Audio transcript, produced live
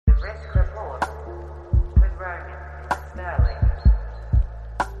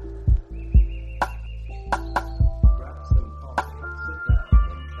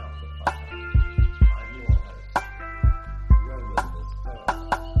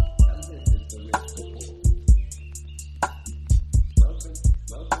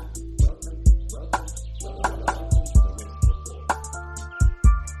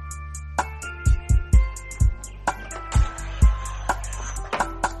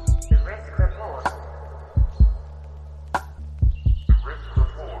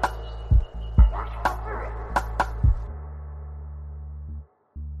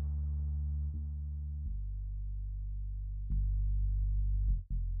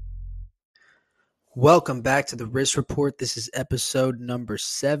Welcome back to the Risk Report. This is episode number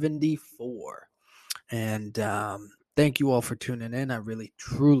 74. And thank you all for tuning in. I really,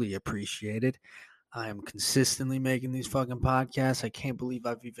 truly appreciate it. I am consistently making these fucking podcasts. I can't believe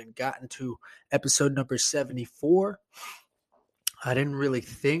I've even gotten to episode number 74. I didn't really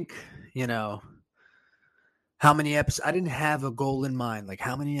think, how many episodes. I didn't have a goal in mind. Like,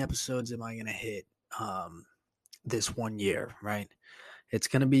 how many episodes am I going to hit this 1 year, right? It's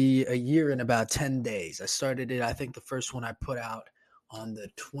going to be a year in about 10 days. I started it, I think the first one I put out on the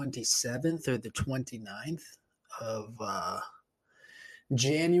 27th or the 29th of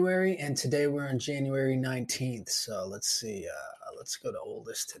January, and today we're on January 19th. So let's see. Let's go to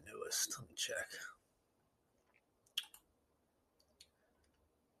oldest to newest. Let me check.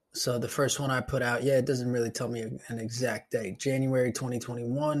 So the first one I put out, it doesn't really tell me an exact date. January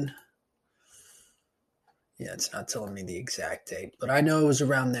 2021. Yeah, it's not telling me the exact date, but I know it was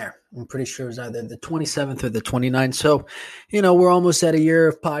around there. I'm pretty sure it was either the 27th or the 29th. So, we're almost at a year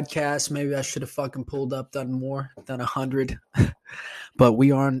of podcasts. Maybe I should have fucking pulled up, done more, done 100. But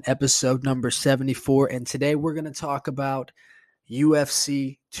we are on episode number 74, and today we're going to talk about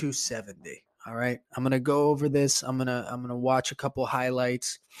UFC 270. All right, I'm going to go over this. I'm going to watch a couple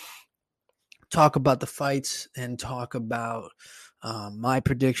highlights, talk about the fights, and talk about my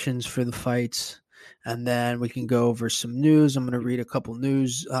predictions for the fights. And then we can go over some news. I'm going to read a couple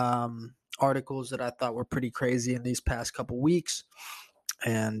news articles that I thought were pretty crazy in these past couple weeks.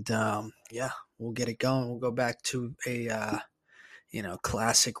 And we'll get it going. We'll go back to a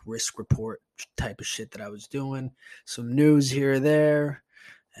classic risk report type of shit that I was doing. Some news here or there,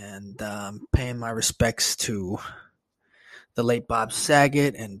 and paying my respects to the late Bob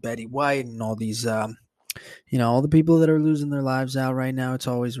Saget and Betty White and all these all the people that are losing their lives out right now. It's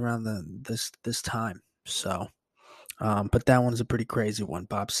always around this time. So, but that one's a pretty crazy one.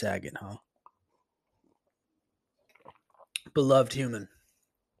 Bob Saget, huh? Beloved human.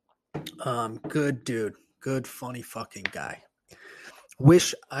 Good dude. Good, funny fucking guy.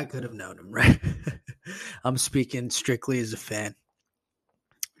 Wish I could have known him, right? I'm speaking strictly as a fan.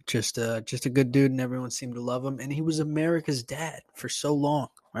 Just a good dude, and everyone seemed to love him. And he was America's dad for so long,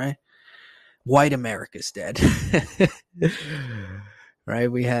 right? White America's dad.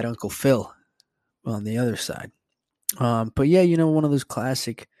 Right? We had Uncle Phil on the other side. But yeah, one of those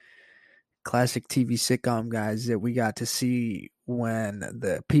classic TV sitcom guys that we got to see when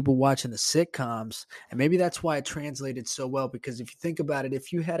the people watching the sitcoms, and maybe that's why it translated so well, because if you think about it,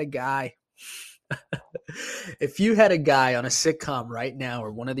 if you had a guy on a sitcom right now,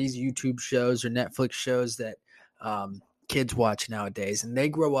 or one of these YouTube shows or Netflix shows that kids watch nowadays, and they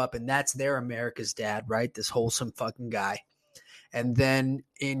grow up and that's their America's dad, right? This wholesome fucking guy. And then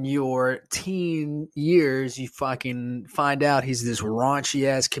in your teen years, you fucking find out he's this raunchy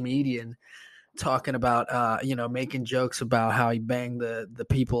ass comedian talking about, making jokes about how he banged the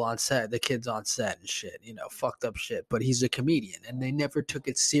people on set, the kids on set and shit, fucked up shit. But he's a comedian, and they never took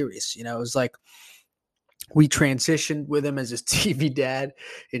it serious. It was like we transitioned with him as his TV dad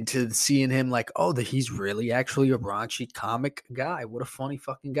into seeing him like, oh, he's really actually a raunchy comic guy. What a funny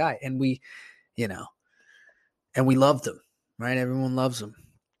fucking guy. And we loved him. Right? Everyone loves him.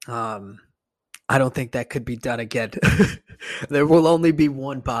 I don't think that could be done again. There will only be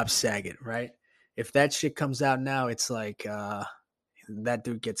one Bob Saget, right? If that shit comes out now, it's like that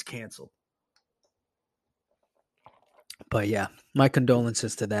dude gets canceled. But yeah, my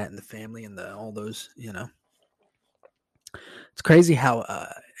condolences to that and the family and all those, It's crazy how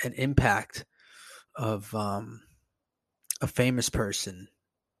an impact of a famous person,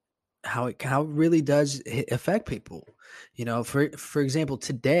 how it really does affect people. For example,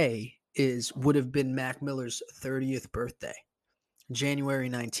 today would have been Mac Miller's 30th birthday. January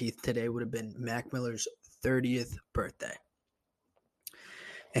 19th today would have been Mac Miller's 30th birthday.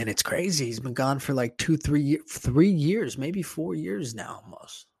 And it's crazy. He's been gone for like 3 years, maybe 4 years now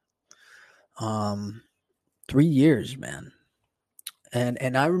almost. 3 years, man.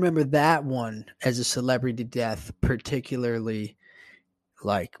 And I remember that one as a celebrity death particularly,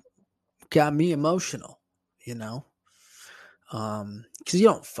 like, got me emotional, because you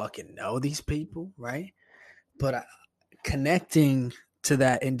don't fucking know these people, right? But connecting to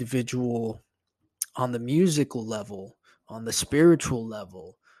that individual on the musical level, on the spiritual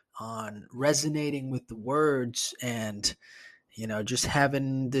level, on resonating with the words, and just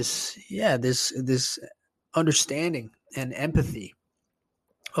having this understanding and empathy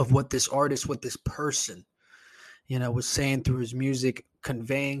of what this artist, what this person, was saying through his music,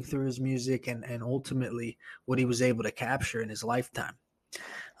 conveying through his music, and ultimately what he was able to capture in his lifetime.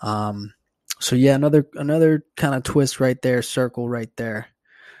 So yeah, another kind of twist right there, circle right there.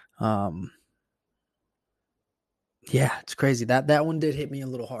 Yeah, it's crazy. That one did hit me a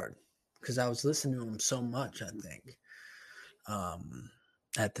little hard because I was listening to him so much, I think, um,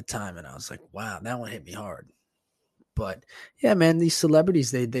 at the time, and I was like, wow, that one hit me hard. But yeah, man, these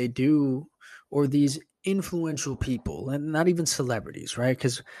celebrities, they do, or these influential people, and not even celebrities, right?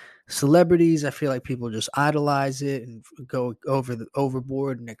 Because celebrities, I feel like people just idolize it and go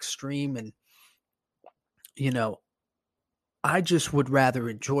overboard and extreme, and you know, I just would rather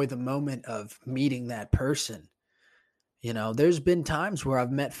enjoy the moment of meeting that person. There's been times where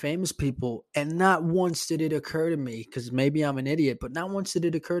I've met famous people, and not once did it occur to me, because maybe I'm an idiot, but not once did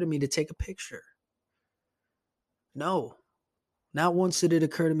it occur to me to take a picture. No, not once did it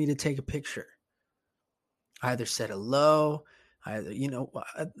occur to me to take a picture. I either said hello.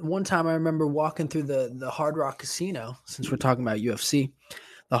 One time I remember walking through the Hard Rock Casino. Since we're talking about UFC,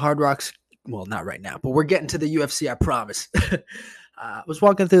 the Hard Rocks. Well, not right now, but we're getting to the UFC. I promise. I was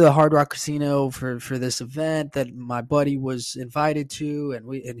walking through the Hard Rock Casino for this event that my buddy was invited to,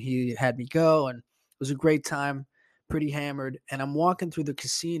 and he had me go, and it was a great time. Pretty hammered, and I'm walking through the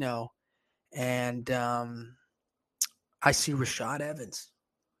casino, and I see Rashad Evans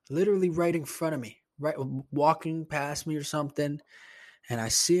literally right in front of me, right walking past me or something. And I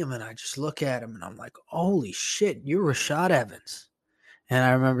see him and I just look at him and I'm like, holy shit, you're Rashad Evans. And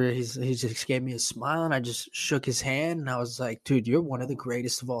I remember he just gave me a smile and I just shook his hand and I was like, dude, you're one of the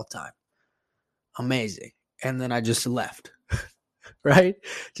greatest of all time. Amazing. And then I just left. Right?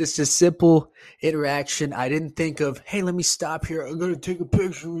 Just a simple interaction. I didn't think of, hey, let me stop here. I'm going to take a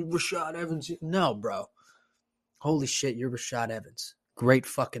picture with Rashad Evans. No, bro. Holy shit, you're Rashad Evans. Great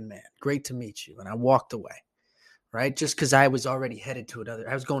fucking man. Great to meet you. And I walked away. Right? Just because I was already headed to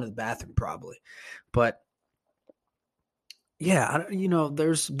I was going to the bathroom probably. But yeah,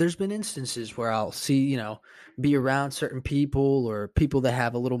 there's been instances where I'll see, be around certain people or people that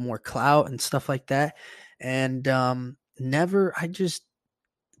have a little more clout and stuff like that. And I just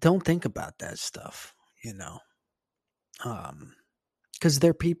don't think about that stuff, because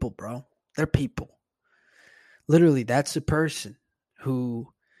they're people, bro. They're people. Literally, that's a person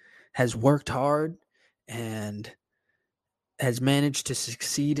who has worked hard and has managed to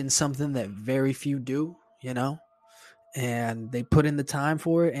succeed in something that very few do, and they put in the time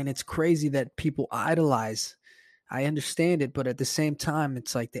for it. And it's crazy that people idolize. I understand it, but at the same time,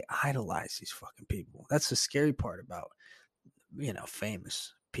 it's like they idolize these fucking people. That's the scary part about,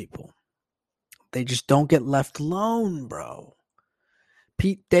 famous people. They just don't get left alone, bro.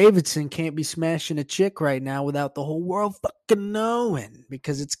 Pete Davidson can't be smashing a chick right now without the whole world fucking knowing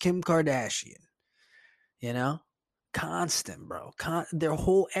because it's Kim Kardashian, you know? Constant, bro. Their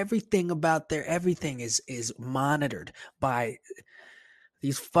whole everything is monitored by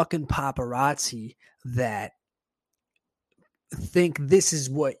these fucking paparazzi that think this is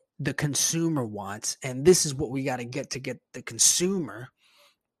what the consumer wants and this is what we got to get the consumer,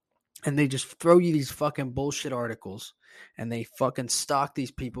 and they just throw you these fucking bullshit articles and they fucking stalk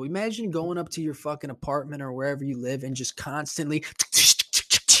these people. Imagine going up to your fucking apartment or wherever you live and just constantly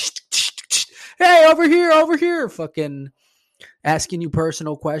hey, over here, fucking asking you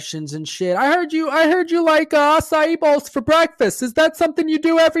personal questions and shit. I heard you like acai bowls for breakfast. Is that something you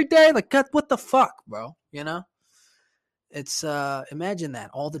do every day? Like, God, what the fuck, bro? It's imagine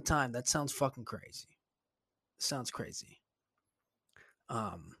that all the time. That sounds fucking crazy. Sounds crazy.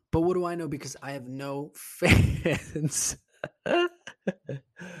 But what do I know? Because I have no fans. I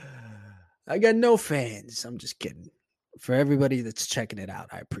got no fans. I'm just kidding. For everybody that's checking it out,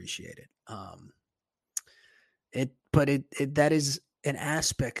 I appreciate it. That is an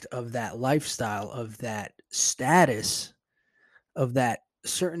aspect of that lifestyle, of that status, of that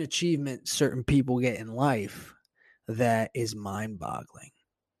certain achievement certain people get in life that is mind-boggling.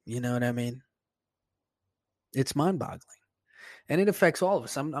 You know what I mean? It's mind-boggling. And it affects all of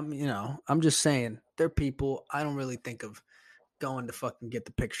us. I'm just saying, they're people. I don't really think of going to fucking get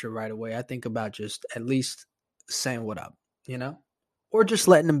the picture right away. I think about just at least saying what up, or just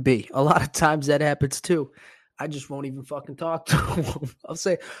letting them be. A lot of times that happens too. I just won't even fucking talk to them. I'll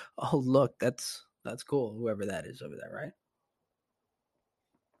say, "Oh, look, that's cool. Whoever that is over there,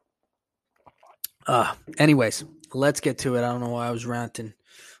 right?" Anyways, let's get to it. I don't know why I was ranting.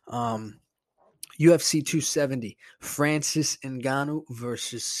 UFC 270, Francis Ngannou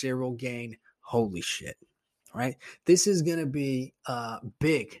versus Cyril Gane. Holy shit. Right? This is going to be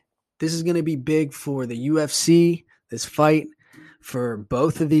big. This is going to be big for the UFC, this fight, for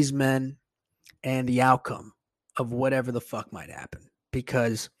both of these men, and the outcome of whatever the fuck might happen.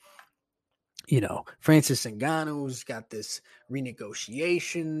 Because, Francis Ngannou's got this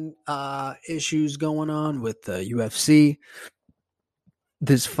renegotiation issues going on with the UFC.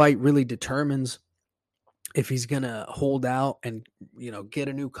 This fight really determines if he's going to hold out and, get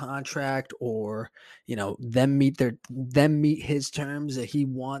a new contract, or, them meet his terms that he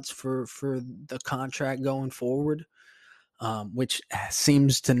wants for the contract going forward, which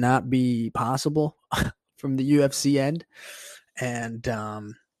seems to not be possible from the UFC end. And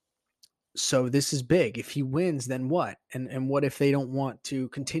so this is big. If he wins, then what? And what if they don't want to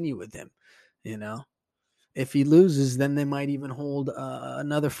continue with him? You know, if he loses, then they might even hold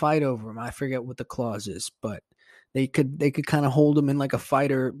another fight over him. I forget what the clause is, but they could kind of hold him in like a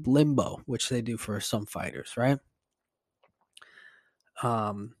fighter limbo, which they do for some fighters, right?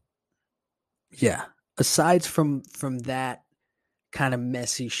 Yeah. Aside from that kind of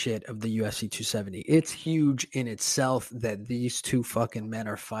messy shit of the UFC 270, it's huge in itself that these two fucking men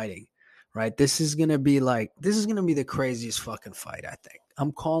are fighting, right? This is gonna be the craziest fucking fight. I think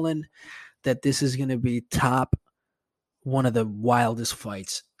I'm calling that this is gonna be top one of the wildest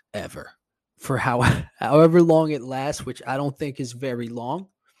fights ever for however long it lasts, which I don't think is very long.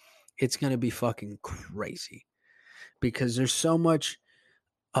 It's gonna be fucking crazy because there's so much.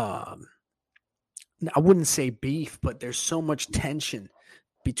 I wouldn't say beef, but there's so much tension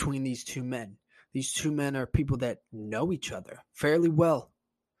between these two men. These two men are people that know each other fairly well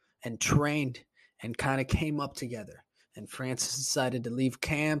and trained and kind of came up together. And Francis decided to leave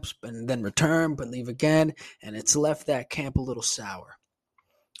camps and then return, but leave again. And it's left that camp a little sour.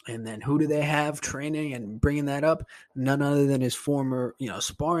 And then who do they have training and bringing that up? None other than his former,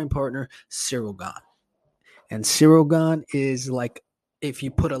 sparring partner, Cyril Gane. And Cyril Gane is like if you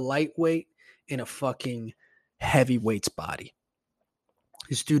put a lightweight in a fucking heavyweight's body.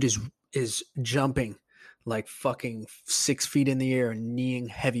 This dude is jumping like fucking 6 feet in the air and kneeing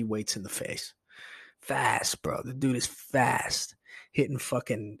heavyweights in the face. Fast, bro. The dude is fast. Hitting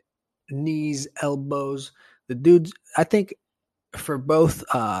fucking knees, elbows. The dude's, I think, for both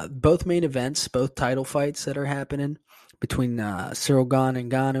main events, both title fights that are happening between Cyril Gane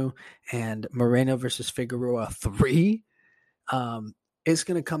and Ngannou and Moreno versus Figueroa 3, it's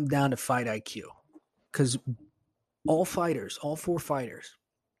going to come down to fight IQ. Because all four fighters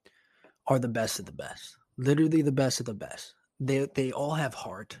are the best of the best. Literally the best of the best. They all have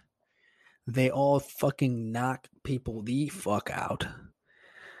heart. They all fucking knock people the fuck out.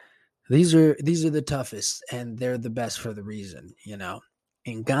 These are the toughest, and they're the best for the reason,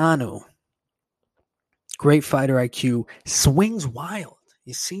 Ngannou, great fighter IQ, swings wild.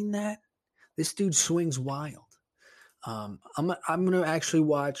 You seen that? This dude swings wild. I'm gonna actually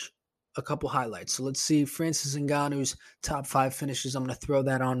watch a couple highlights. So let's see Francis Ngannou's top 5 finishes. I'm gonna throw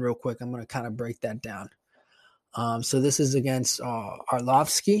that on real quick. I'm gonna kind of break that down. So this is against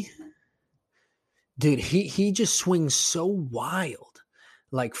Arlovsky. Dude, he just swings so wild,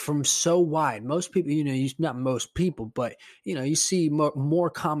 like from so wide. Most people, not most people, but you see more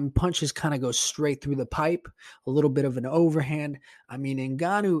common punches kind of go straight through the pipe, a little bit of an overhand. I mean,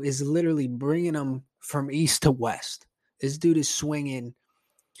 Ngannou is literally bringing them from east to west. This dude is swinging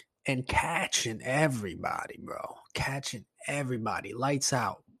and catching everybody, bro. Catching everybody. Lights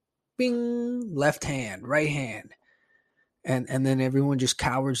out. Bing. Left hand, right hand. And then everyone just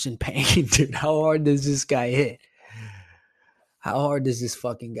cowers in pain. Dude, how hard does this guy hit? How hard does this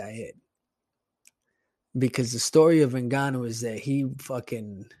fucking guy hit? Because the story of Ngannou is that he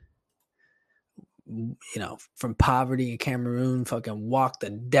fucking, from poverty in Cameroon, fucking walked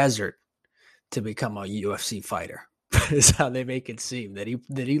the desert to become a UFC fighter. Is how they make it seem, that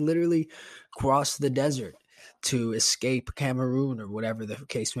he literally crossed the desert to escape Cameroon or whatever the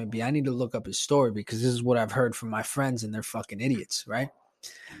case may be. I need to look up his story because this is what I've heard from my friends and they're fucking idiots, right?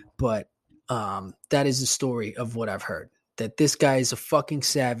 But that is the story of what I've heard, that this guy is a fucking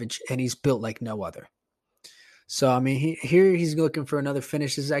savage and he's built like no other. So, I mean, here he's looking for another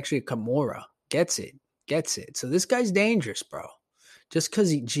finish. This is actually a Kimura. Gets it. So this guy's dangerous, bro. Just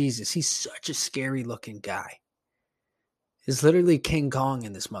because he's such a scary looking guy. It's literally King Kong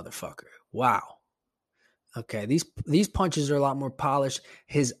in this motherfucker. Wow. Okay, these punches are a lot more polished.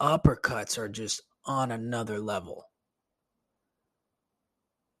 His uppercuts are just on another level.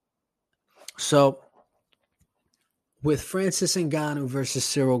 So, with Francis Ngannou versus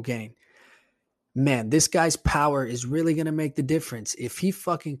Cyril Gane, man, this guy's power is really going to make the difference. If he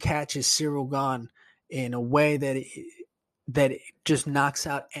fucking catches Cyril Gane in a way that it just knocks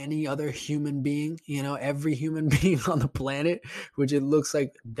out any other human being, every human being on the planet, which it looks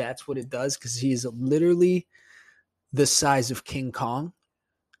like that's what it does because he is literally the size of King Kong.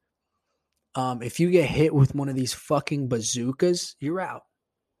 If you get hit with one of these fucking bazookas, you're out.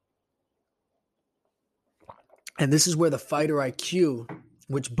 And this is where the fighter IQ,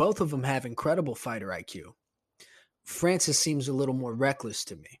 which both of them have incredible fighter IQ. Francis seems a little more reckless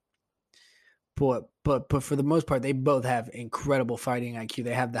to me. But for the most part, they both have incredible fighting IQ.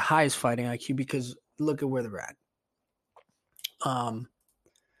 They have the highest fighting IQ because look at where they're at.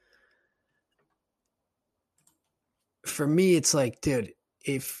 For me, it's like, dude,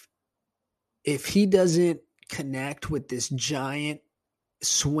 if he doesn't connect with this giant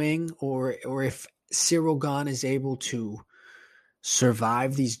swing, or if Cyril Gane is able to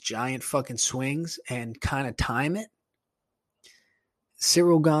survive these giant fucking swings and kind of time it,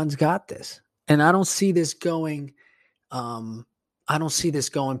 Cyril Gane's got this. And I don't see this going past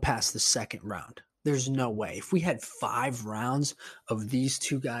the second round. There's no way. If we had 5 rounds of these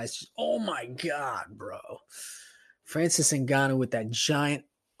two guys, oh my God, bro. Francis Ngannou with that giant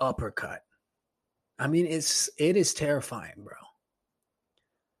uppercut. I mean, it is terrifying, bro.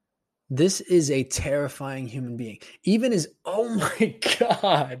 This is a terrifying human being. Even his, oh my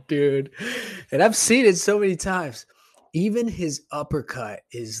God, dude. And I've seen it so many times. Even his uppercut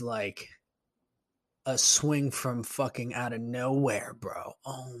is like a swing from fucking out of nowhere, bro.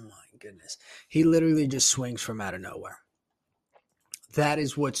 Oh my goodness. He literally just swings from out of nowhere. That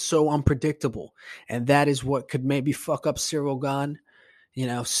is what's so unpredictable. And that is what could maybe fuck up Cyril Gane. You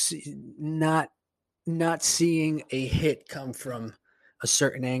know, not seeing a hit come from a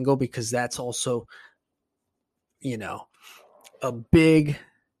certain angle, because that's also, you know, a big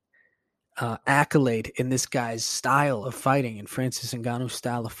accolade in this guy's style of fighting, and Francis Ngannou's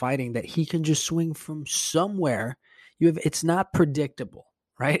style of fighting, that he can just swing from somewhere. It's not predictable,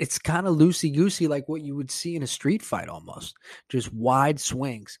 right? It's kind of loosey-goosey, like what you would see in a street fight almost. Just wide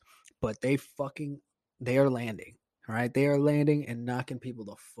swings, but they are landing, all right? They are landing and knocking people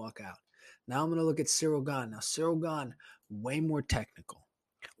the fuck out. Now I'm going to look at Cyril Gane. Now, Cyril Gane, way more technical,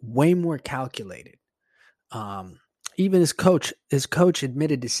 way more calculated. Even his coach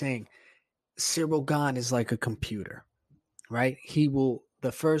admitted to saying Cyril Gane is like a computer, right?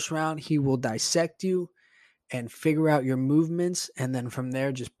 The first round, he will dissect you and figure out your movements, and then from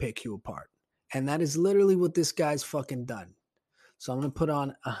there, just pick you apart. And that is literally what this guy's fucking done. So I'm going to put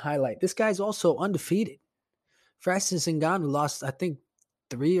on a highlight. This guy's also undefeated. Francis Ngannou lost, I think,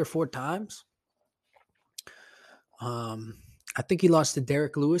 3 or 4 times. I think he lost to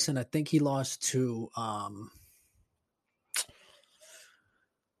Derek Lewis, and I think he lost to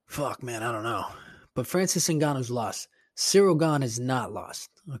fuck, man, I don't know. But Francis Ngannou's lost. Cyril Gane is not lost.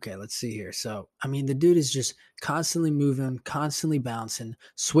 Okay, let's see here. So, I mean, the dude is just constantly moving, constantly bouncing,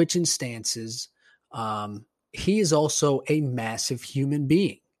 switching stances. He is also a massive human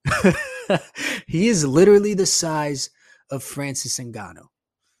being. He is literally the size of Francis Ngannou.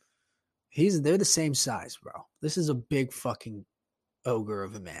 They're the same size, bro. This is a big fucking ogre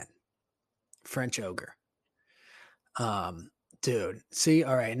of a man. French ogre. Dude, see,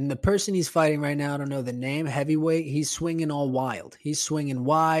 all right. And the person he's fighting right now, I don't know the name, heavyweight, he's swinging all wild. He's swinging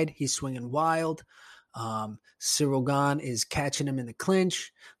wide. He's swinging wild. Cyril Gane is catching him in the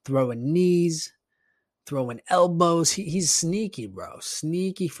clinch, throwing knees, throwing elbows. He's sneaky, bro.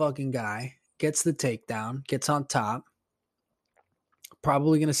 Sneaky fucking guy. Gets the takedown, gets on top.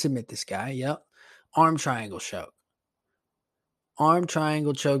 Probably going to submit this guy. Yep. Arm triangle choke. Arm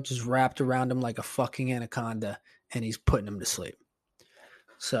triangle choke just wrapped around him like a fucking anaconda, and he's putting him to sleep.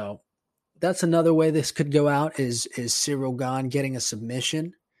 So that's another way this could go out is Cyril Gane getting a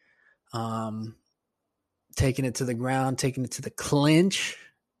submission, taking it to the ground, taking it to the clinch.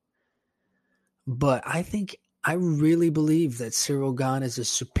 But I really believe that Cyril Gane is a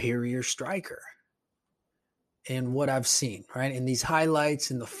superior striker in what I've seen, right? In these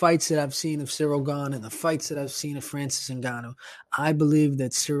highlights, in the fights that I've seen of Cyril Gane, and the fights that I've seen of Francis Ngannou, I believe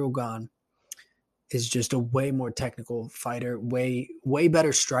that Cyril Gane is just a way more technical fighter, way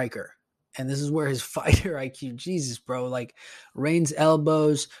better striker. And this is where his fighter IQ, Jesus, bro, like rains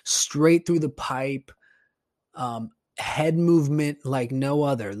elbows straight through the pipe, head movement like no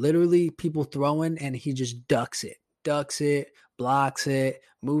other. Literally people throwing and he just ducks it, blocks it,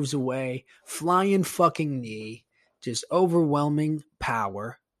 moves away, flying fucking knee, just overwhelming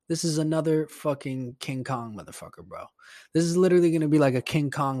power. This is another fucking King Kong motherfucker, bro. This is literally going to be like a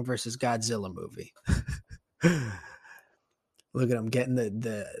King Kong versus Godzilla movie. Look at him getting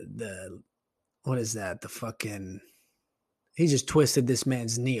the what is that? The fucking, he just twisted this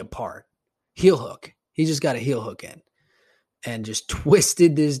man's knee apart. Heel hook. He just got a heel hook in and just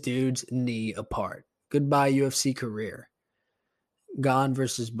twisted this dude's knee apart. Goodbye UFC career. Gane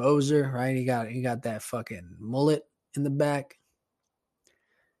versus Boser, right? He got that fucking mullet in the back.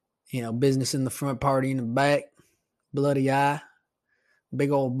 You know, business in the front, party in the back. Bloody eye.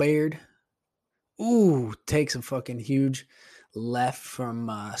 Big old beard. Ooh, takes a fucking huge left from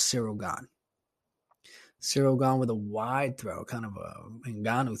Cyril Gane. Cyril Gane with a wide throw, kind of a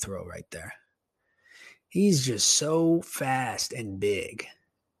Ngannou throw right there. He's just so fast and big.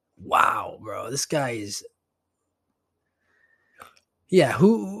 Wow, bro. This guy is, yeah,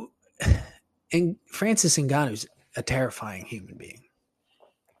 who, and Francis Ngannou's a terrifying human being.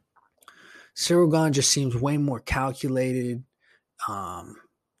 Cyril Gane just seems way more calculated, um,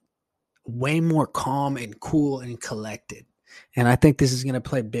 way more calm and cool and collected. And I think this is going to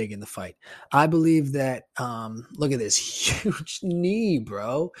play big in the fight. I believe that, look at this huge knee,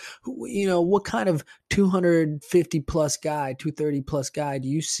 bro. You know, what kind of 250 plus guy, 230 plus guy do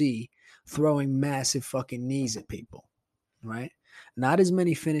you see throwing massive fucking knees at people, right? Not as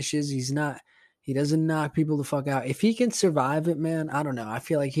many finishes. He doesn't knock people the fuck out. If he can survive it, man, I don't know. I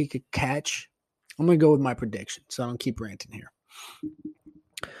feel like he could catch. I'm going to go with my prediction, so I don't keep ranting here.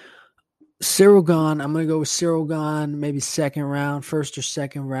 Cyril Gane, I'm going to go with Cyril Gane, maybe second round, first or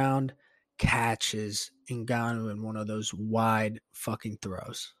second round, catches Ngannou in one of those wide fucking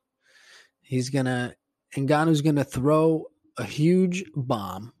throws. Ngannou's going to throw a huge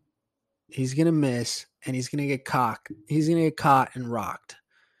bomb. He's going to miss, and he's going to get caught. He's going to get caught and rocked.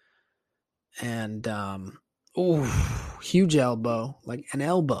 And, huge elbow, like an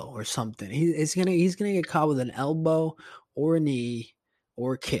elbow or something. He's going to get caught with an elbow or a knee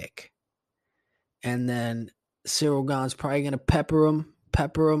or a kick. And then Cyril Gane's probably going to pepper him.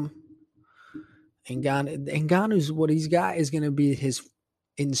 And Ngannou's what he's got is going to be his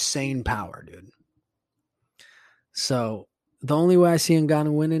insane power, dude. So the only way I see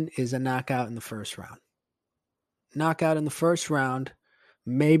Ngannou winning is a knockout in the first round. Knockout in the first round,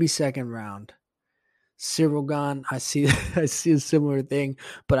 maybe second round. Cyril Gane, I see a similar thing,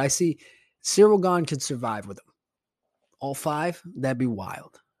 but I see Cyril Gane could survive with him. All five, that'd be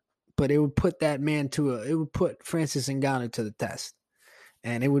wild. But it would put that man it would put Francis Ngannou to the test.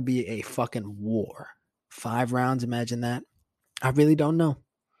 And it would be a fucking war. 5 rounds, imagine that. I really don't know.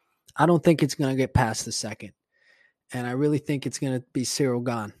 I don't think it's going to get past the second. And I really think it's going to be Cyril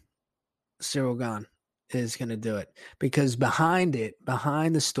Gane. Cyril Gane is going to do it. Because behind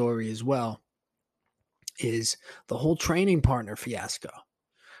the story as well, is the whole training partner fiasco.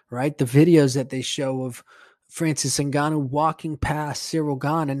 Right? The videos that they show of Francis Ngannou walking past Cyril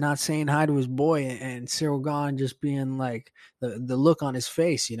Gane and not saying hi to his boy, and Cyril Gane just being like, the look on his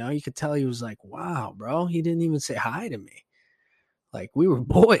face, you know, you could tell he was like, wow, bro, he didn't even say hi to me. Like, we were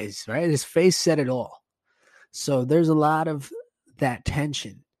boys, right? His face said it all. So there's a lot of that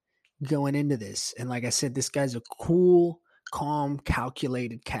tension going into this. And like I said, this guy's a cool, calm,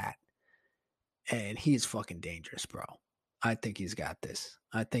 calculated cat. And he's fucking dangerous, bro. I think he's got this.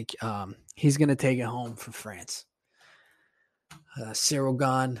 I think he's going to take it home for France. Cyril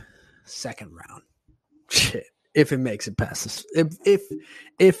Gane, second round. Shit. If it makes it past this.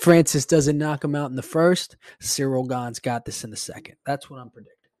 If Francis doesn't knock him out in the first, Cyril Gane's got this in the second. That's what I'm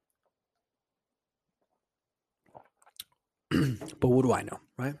predicting. But what do I know,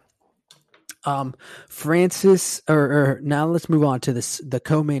 right? Francis, or now let's move on to the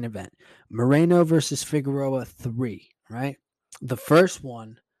co-main event. Moreno versus Figueroa 3, right? The first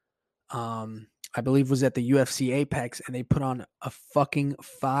one, I believe, was at the UFC Apex, and they put on a fucking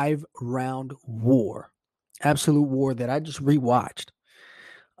 5-round war. Absolute war that I just rewatched.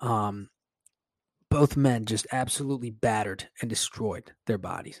 Both men just absolutely battered and destroyed their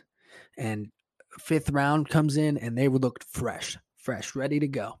bodies. And 5th round comes in, and they looked fresh, ready to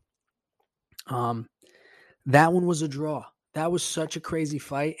go. That one was a draw. That was such a crazy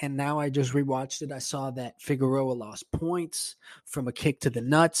fight, and now I just rewatched it. I saw that Figueroa lost points from a kick to the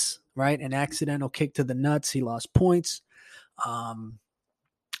nuts, right? An accidental kick to the nuts. He lost points.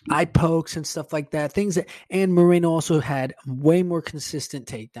 Eye pokes and stuff like that. And Moreno also had way more consistent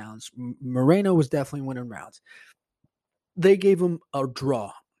takedowns. Moreno was definitely winning rounds. They gave him a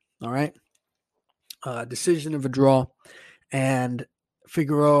draw, all right? Decision of a draw, and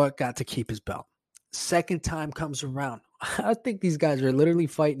Figueroa got to keep his belt. Second time comes around. I think these guys are literally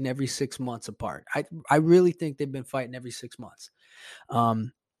fighting every 6 months apart. I really think they've been fighting every 6 months.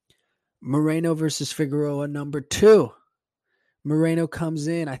 Moreno versus Figueroa, number 2. Moreno comes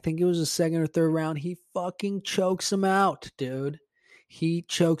in. I think it was the second or third round. He fucking chokes him out, dude. He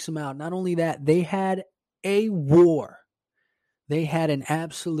chokes him out. Not only that, they had a war. They had an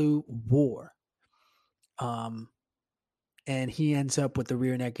absolute war. And he ends up with the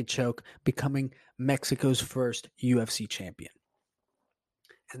rear naked choke, becoming Mexico's first UFC champion.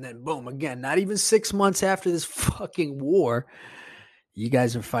 And then boom, again, not even 6 months after this fucking war, you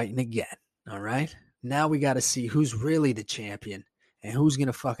guys are fighting again. All right? Now we got to see who's really the champion and who's going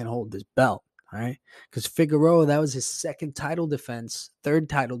to fucking hold this belt. All right? Because Figueroa, that was his third title defense,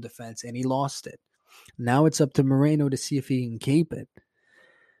 and he lost it. Now it's up to Moreno to see if he can keep it.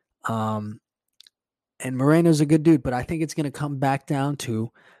 And Moreno's a good dude, but I think it's going to come back down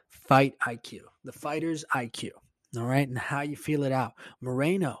to fight IQ, the fighter's IQ. All right. And how you feel it out.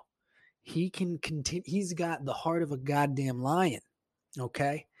 Moreno, he can continue. He's got the heart of a goddamn lion.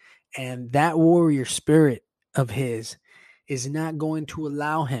 Okay. And that warrior spirit of his is not going to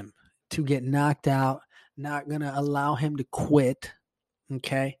allow him to get knocked out, not going to allow him to quit.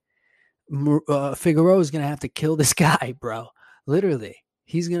 Okay. Figueroa is going to have to kill this guy, bro. Literally.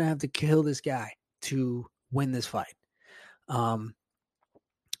 He's going to have to kill this guy to win this fight.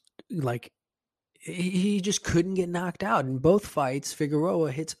 Like he just couldn't get knocked out in both fights.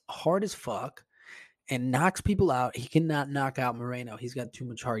 Figueroa hits hard as fuck and knocks people out. He cannot knock out Moreno. He's got too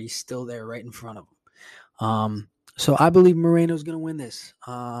much heart. He's still there right in front of him. So I believe Moreno's going to win this.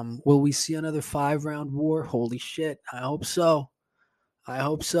 Will we see another 5-round war? Holy shit. I hope so. I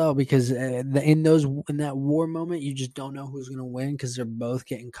hope so, because in that war moment, you just don't know who's going to win because they're both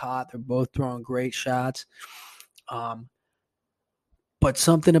getting caught. They're both throwing great shots. But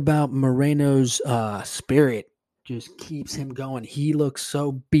something about Moreno's spirit just keeps him going. He looks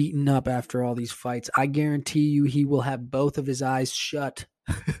so beaten up after all these fights. I guarantee you he will have both of his eyes shut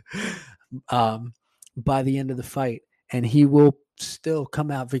by the end of the fight, and he will still come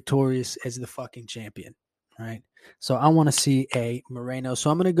out victorious as the fucking champion. Right. So I want to see a Moreno. So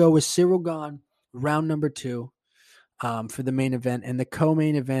I'm going to go with Ciryl Gane, round number 2 for the main event. And the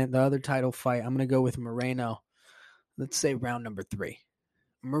co-main event, the other title fight, I'm going to go with Moreno. Let's say round number 3.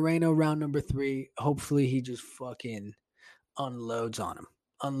 Moreno, round number 3. Hopefully he just fucking unloads on him.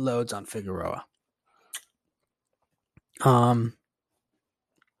 Unloads on Figueroa.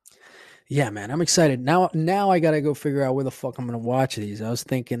 Yeah, man, I'm excited. Now I got to go figure out where the fuck I'm going to watch these. I was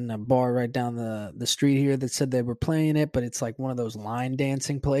thinking a bar right down the street here that said they were playing it, but it's like one of those line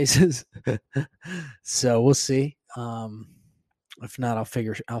dancing places. So we'll see. If not, I'll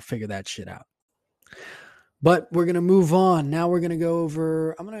figure that shit out. But we're going to move on. Now I'm going to go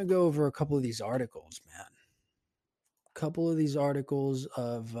over a couple of these articles, man. A couple of these articles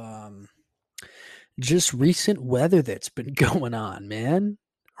of just recent weather that's been going on, man.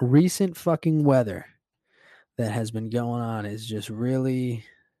 Recent fucking weather that has been going on is just really,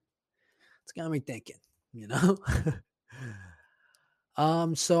 it's got me thinking, you know?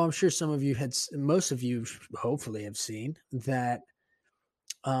 So I'm sure most of you hopefully have seen that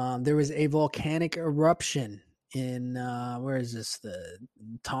there was a volcanic eruption in, where is this? The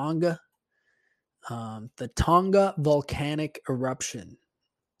Tonga? The Tonga volcanic eruption.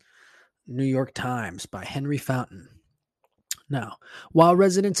 New York Times by Henry Fountain. Now, while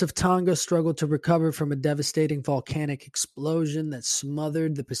residents of Tonga struggled to recover from a devastating volcanic explosion that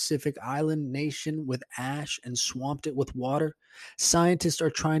smothered the Pacific island nation with ash and swamped it with water, scientists are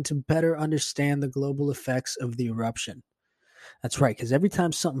trying to better understand the global effects of the eruption. That's right, because every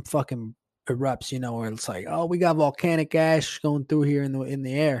time something fucking erupts, where it's like, oh, we got volcanic ash going through here in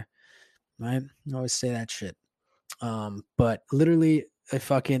the air, right? I always say that shit. But literally, a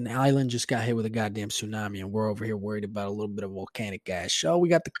fucking island just got hit with a goddamn tsunami, and we're over here worried about a little bit of volcanic ash. Oh, we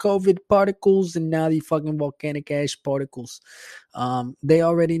got the COVID particles, and now the fucking volcanic ash particles. They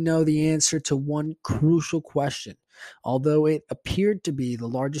already know the answer to one crucial question. Although it appeared to be the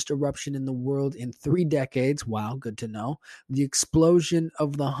largest eruption in the world in 3 decades, wow, good to know, the explosion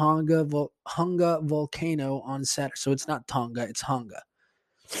of the Hunga volcano on Saturday. So it's not Tonga, it's Hunga.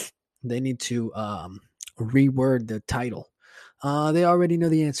 They need to reword the title. They already know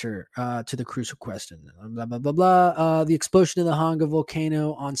the answer to the crucial question. Blah, blah, blah, blah. The explosion of the Hunga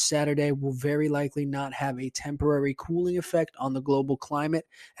volcano on Saturday will very likely not have a temporary cooling effect on the global climate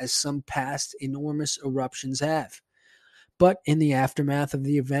as some past enormous eruptions have. But in the aftermath of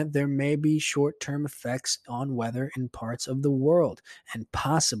the event, there may be short-term effects on weather in parts of the world and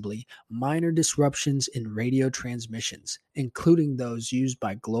possibly minor disruptions in radio transmissions, including those used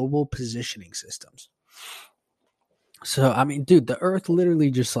by global positioning systems. So, I mean, dude, the Earth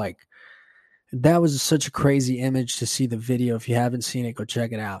literally just that was such a crazy image to see the video. If you haven't seen it, go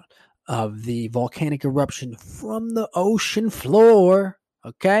check it out. Of the volcanic eruption from the ocean floor,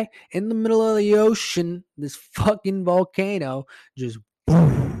 okay? In the middle of the ocean, this fucking volcano just,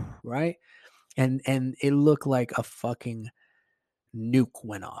 right? And it looked like a fucking nuke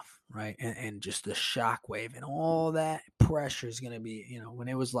went off, right? And just the shock wave and all that pressure is going to be, when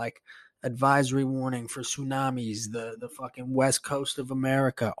it was like advisory warning for tsunamis, the fucking west coast of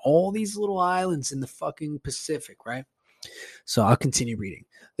America, all these little islands in the fucking Pacific, right? So I'll continue reading.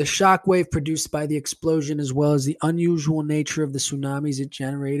 The shock wave produced by the explosion, as well as the unusual nature of the tsunamis it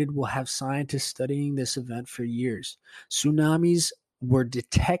generated, will have scientists studying this event for years. Tsunamis were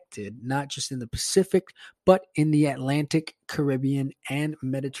detected not just in the Pacific, but in the Atlantic, Caribbean, and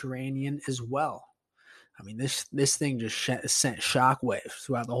Mediterranean as well. I mean, this thing just sent shockwaves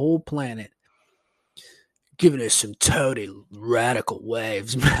throughout the whole planet, giving us some totally radical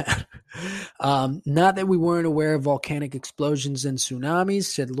waves, man. Not that we weren't aware of volcanic explosions and tsunamis,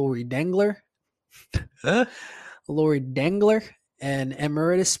 said Lori Dengler. Lori Dengler, an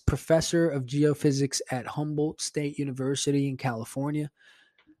emeritus professor of geophysics at Humboldt State University in California.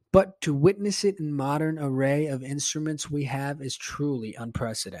 But to witness it in modern array of instruments we have is truly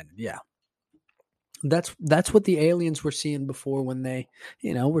unprecedented. Yeah. That's what the aliens were seeing before when they,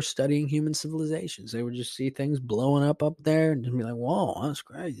 were studying human civilizations. They would just see things blowing up there and just be like, whoa, that's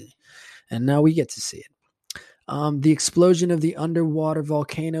crazy. And now we get to see it. The explosion of the underwater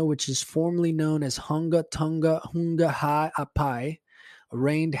volcano, which is formerly known as Hunga Tunga Hunga Ha'apai,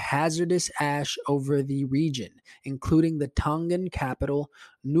 rained hazardous ash over the region, including the Tongan capital,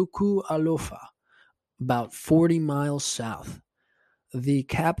 Nuku'alofa, about 40 miles south. The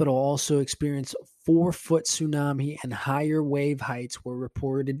capital also experienced 4-foot tsunami and higher wave heights were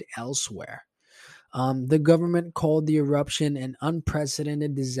reported elsewhere. The government called the eruption an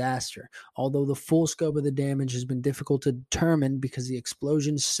unprecedented disaster, although the full scope of the damage has been difficult to determine because the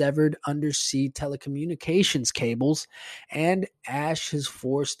explosion severed undersea telecommunications cables and ash has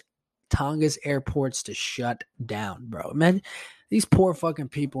forced Tonga's airports to shut down, bro. Man, these poor fucking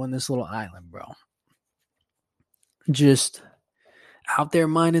people in this little island, bro. Just out there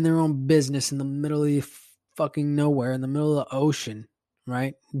minding their own business in the middle of the fucking nowhere, in the middle of the ocean,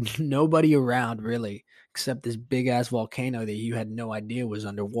 right? Nobody around, really, except this big-ass volcano that you had no idea was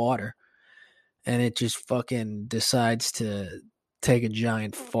underwater. And it just fucking decides to take a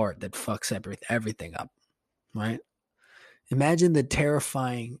giant fart that fucks everything up, right? Imagine the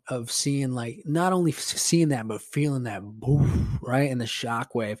terrifying of seeing, like, not only seeing that, but feeling that, right, and the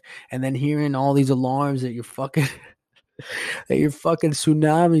shockwave, and then hearing all these alarms that you're fucking... that your fucking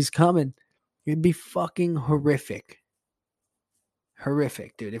tsunami's coming. It'd be fucking horrific.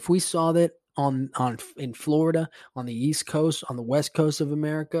 Horrific, dude. If we saw that in Florida, on the East Coast, on the West Coast of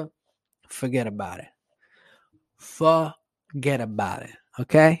America, forget about it. Forget about it.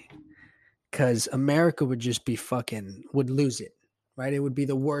 Okay? Because America would just be would lose it. Right? It would be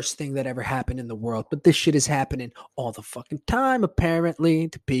the worst thing that ever happened in the world. But this shit is happening all the fucking time, apparently,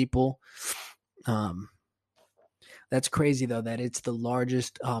 to people. That's crazy, though, that it's the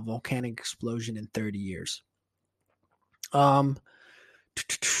largest volcanic explosion in 30 years.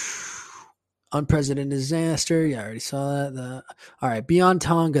 Unprecedented disaster. Yeah, I already saw that. All right. Beyond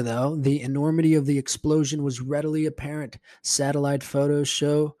Tonga, though, the enormity of the explosion was readily apparent. Satellite photos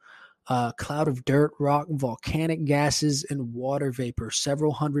show a cloud of dirt, rock, volcanic gases, and water vapor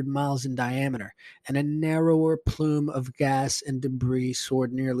several hundred miles in diameter, and a narrower plume of gas and debris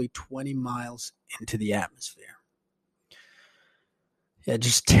soared nearly 20 miles into the atmosphere. Yeah,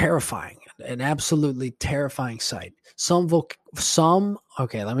 just terrifying, an absolutely terrifying sight.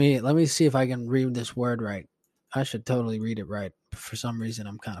 Okay, let me see if I can read this word right. I should totally read it right. For some reason,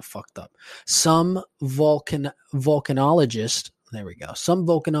 I'm kind of fucked up. Some volcanologists, there we go. Some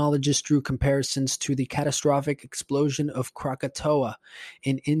volcanologists drew comparisons to the catastrophic explosion of Krakatoa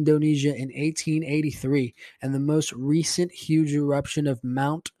in Indonesia in 1883 and the most recent huge eruption of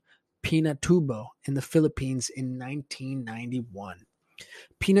Mount Pinatubo in the Philippines in 1991.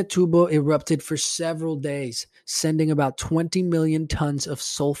 Pinatubo erupted for several days, sending about 20 million tons of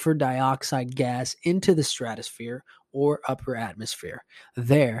sulfur dioxide gas into the stratosphere or upper atmosphere.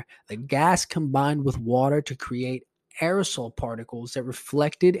 There, the gas combined with water to create aerosol particles that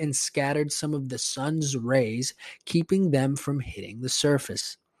reflected and scattered some of the sun's rays, keeping them from hitting the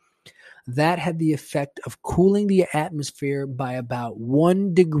surface. That had the effect of cooling the atmosphere by about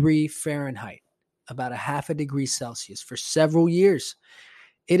 1 degree Fahrenheit, about a half a degree Celsius, for several years.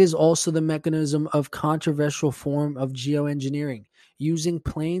 It is also the mechanism of controversial form of geoengineering, using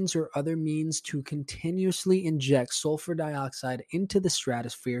planes or other means to continuously inject sulfur dioxide into the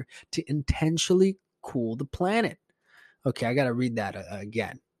stratosphere to intentionally cool the planet. Okay, I got to read that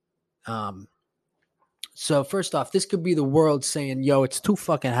again. So first off, this could be the world saying, yo, it's too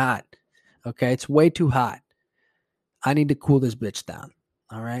fucking hot. Okay, it's way too hot. I need to cool this bitch down.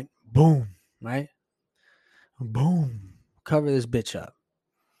 All right? Boom. Right? Boom. Cover this bitch up.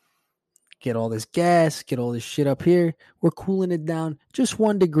 Get all this gas, get all this shit up here. We're cooling it down just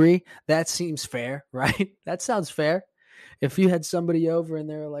 1 degree. That seems fair, right? That sounds fair. If you had somebody over and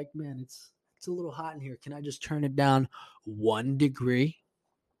they're like, man, it's a little hot in here. Can I just turn it down 1 degree?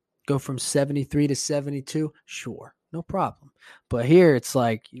 Go from 73 to 72? Sure, no problem. But here it's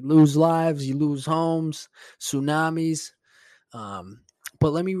like you lose lives, you lose homes, tsunamis.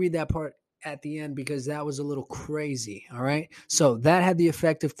 But let me read that part at the end because that was a little crazy. All right. So that had the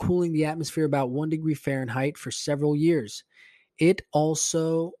effect of cooling the atmosphere about 1 degree Fahrenheit for several years. It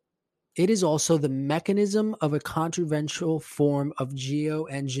is also the mechanism of a controversial form of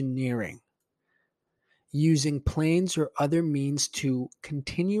geoengineering, using planes or other means to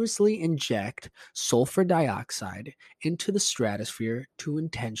continuously inject sulfur dioxide into the stratosphere to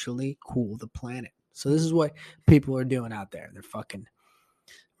intentionally cool the planet. So this is what people are doing out there. They're fucking,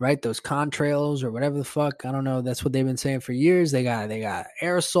 right? Those contrails or whatever the fuck. I don't know. That's what they've been saying for years. They got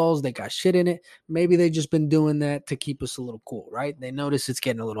aerosols, they got shit in it. Maybe they just been doing that to keep us a little cool, right? They notice it's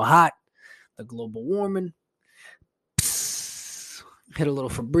getting a little hot, the global warming. Hit a little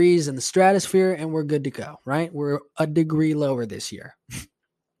Febreze in the stratosphere and we're good to go, right? We're a degree lower this year.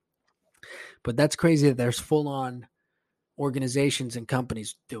 But that's crazy that there's full-on organizations and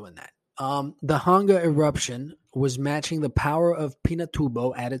companies doing that. The Hanga eruption was matching the power of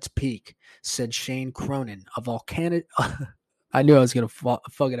Pinatubo at its peak, said Shane Cronin, a volcanic. I knew I was gonna fuck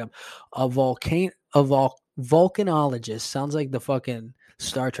it up. A volcanologist. Sounds like the fucking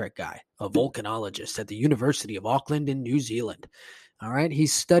Star Trek guy. A volcanologist at the University of Auckland in New Zealand. All right. He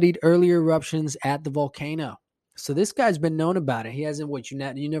studied earlier eruptions at the volcano. So this guy's been known about it. He hasn't,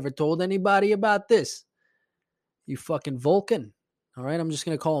 you never told anybody about this. You fucking Vulcan. All right. I'm just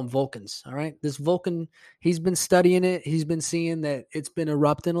going to call them Vulcans. All right. This Vulcan, he's been studying it. He's been seeing that it's been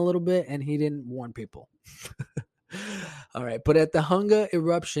erupting a little bit and he didn't warn people. All right. But at the Hanga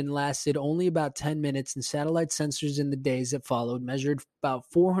eruption lasted only about 10 minutes and satellite sensors in the days that followed measured about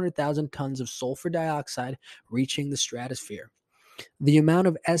 400,000 tons of sulfur dioxide reaching the stratosphere. The amount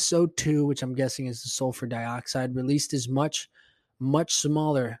of SO2, which I'm guessing is the sulfur dioxide, released is much, much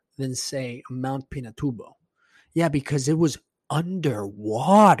smaller than, say, Mount Pinatubo. Yeah, because it was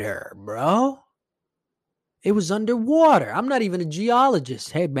underwater, bro. It was underwater. I'm not even a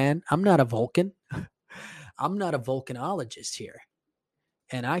geologist. Hey, man, I'm not a Vulcan. I'm not a volcanologist here.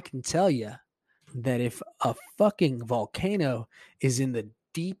 And I can tell you that if a fucking volcano is in the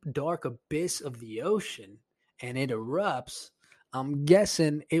deep, dark abyss of the ocean and it erupts, I'm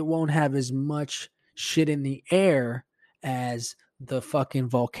guessing it won't have as much shit in the air as the fucking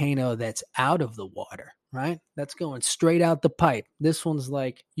volcano that's out of the water, right? That's going straight out the pipe. This one's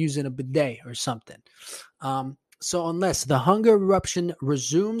like using a bidet or something. So unless the Hanga eruption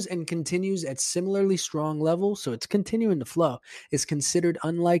resumes and continues at similarly strong levels, so it's continuing to flow, it's considered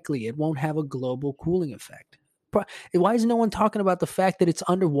unlikely it won't have a global cooling effect. Why is no one talking about the fact that it's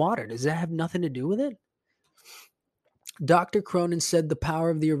underwater? Does that have nothing to do with it? Dr. Cronin said the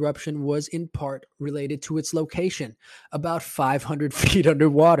power of the eruption was in part related to its location, about 500 feet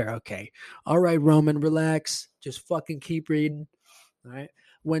underwater. Okay. All right, Roman, relax. Just fucking keep reading. All right.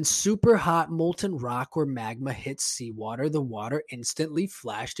 When super hot molten rock or magma hits seawater, the water instantly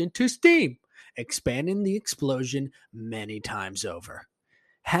flashed into steam, expanding the explosion many times over.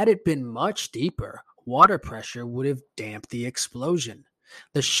 Had it been much deeper, water pressure would have damped the explosion.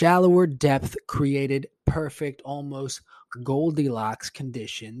 The shallower depth created perfect, almost Goldilocks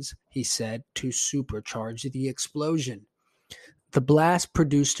conditions, he said, to supercharge the explosion. The blast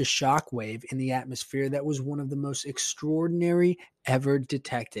produced a shock wave in the atmosphere that was one of the most extraordinary ever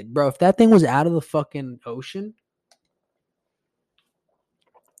detected. Bro, if that thing was out of the fucking ocean,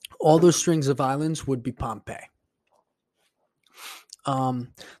 all those strings of islands would be Pompeii.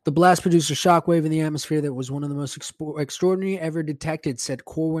 The blast produced a shockwave in the atmosphere that was one of the most extraordinary ever detected, said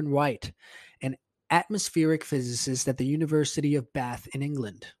Corwin Wright, an atmospheric physicist at the University of Bath in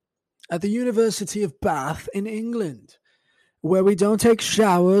England. At the University of Bath in England, where we don't take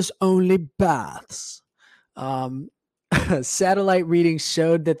showers, only baths. Satellite readings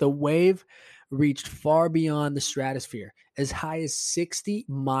showed that the wave reached far beyond the stratosphere, as high as 60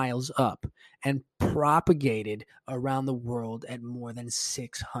 miles up, and propagated around the world at more than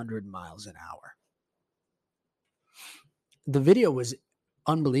 600 miles an hour. The video was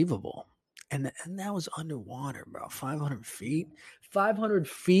unbelievable. And that was underwater, bro. 500 feet. 500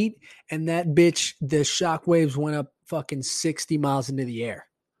 feet, and that bitch, the shock waves went up fucking 60 miles into the air.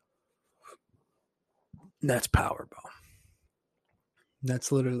 That's power, bro. That's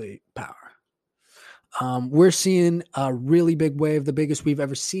literally power. We're seeing a really big wave, the biggest we've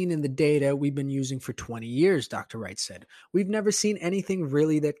ever seen in the data we've been using for 20 years, Dr. Wright said. We've never seen anything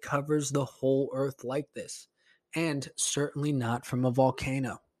really that covers the whole Earth like this, and certainly not from a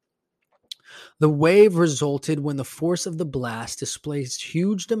volcano. The wave resulted when the force of the blast displaced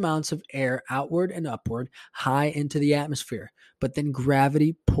huge amounts of air outward and upward high into the atmosphere, but then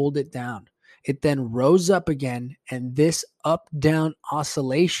gravity pulled it down. It then rose up again, and this up-down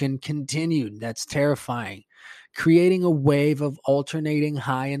oscillation continued. That's terrifying. creating a wave of alternating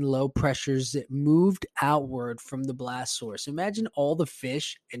high and low pressures that moved outward from the blast source. Imagine all the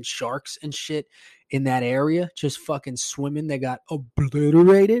fish and sharks and shit in that area just fucking swimming. They got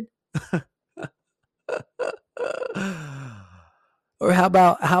obliterated. Or how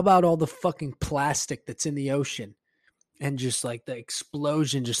about all the fucking plastic that's in the ocean? And just like the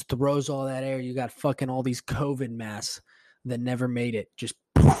explosion just throws all that air. You got fucking all these COVID masks that never made it, just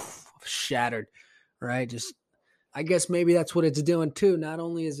poof, shattered, right? Just, I guess maybe that's what it's doing too. Not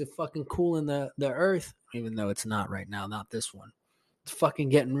only is it fucking cooling the earth, even though it's not right now, not this one. It's fucking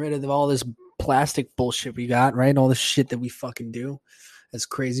getting rid of all this plastic bullshit we got, right? All the shit that we fucking do as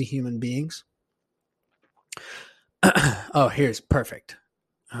crazy human beings. Oh, here's perfect.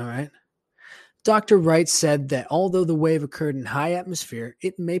 All right. Dr. Wright said that although the wave occurred in high atmosphere,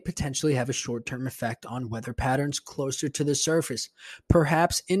 it may potentially have a short-term effect on weather patterns closer to the surface,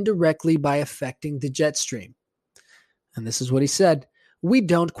 perhaps indirectly by affecting the jet stream. And this is what he said. We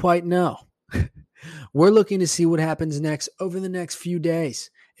don't quite know. We're looking to see what happens next over the next few days.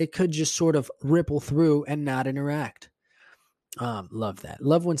 It could just sort of ripple through and not interact. Love that.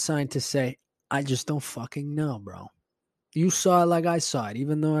 Love when scientists say, I just don't fucking know, bro. You saw it like I saw it,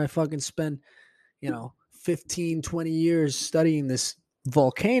 even though I fucking spent 15, 20 years studying this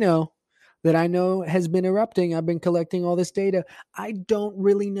volcano that I know has been erupting. I've been collecting all this data. I don't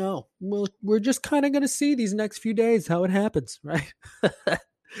really know. Well, we're just kind of going to see these next few days how it happens, right?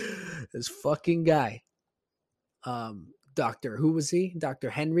 This fucking guy. Dr. Who was he? Dr.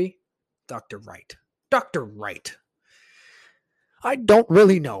 Henry? Dr. Wright. Dr. Wright. I don't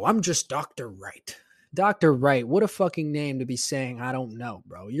really know. I'm just Dr. Wright. Dr. Wright. What a fucking name to be saying I don't know,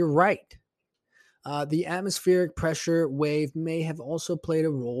 bro. You're right. The atmospheric pressure wave may have also played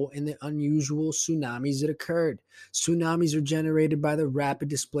a role in the unusual tsunamis that occurred. Tsunamis are generated by the rapid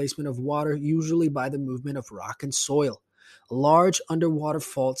displacement of water, usually by the movement of rock and soil. Large underwater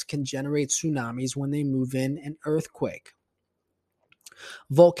faults can generate tsunamis when they move in an earthquake.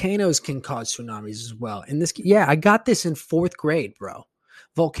 Volcanoes can cause tsunamis as well. I got this in 4th grade, bro.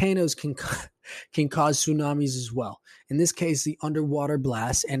 Volcanoes can cause tsunamis as well. In this case, the underwater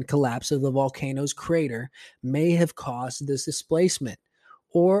blast and collapse of the volcano's crater may have caused this displacement,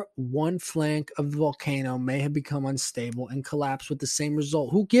 or one flank of the volcano may have become unstable and collapsed with the same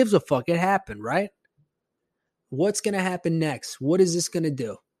result. Who gives a fuck? It happened, right? What's going to happen next? What is this going to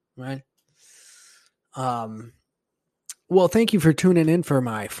do, right? Well, thank you for tuning in for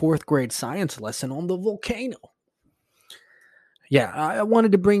my 4th grade science lesson on the volcano. Yeah, I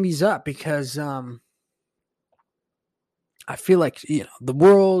wanted to bring these up because I feel like the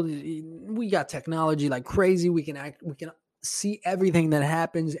world, we got technology like crazy. We can see everything that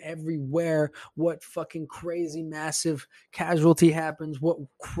happens everywhere. What fucking crazy massive casualty happens? What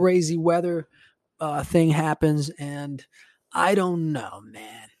crazy weather thing happens? And I don't know,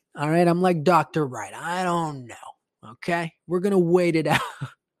 man. All right, I'm like Dr. Wright. I don't know. Okay, we're gonna wait it out.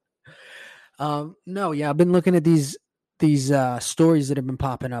 I've been looking at these stories that have been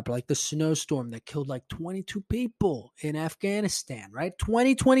popping up, like the snowstorm that killed like 22 people in Afghanistan, right?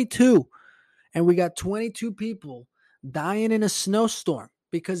 2022. And we got 22 people dying in a snowstorm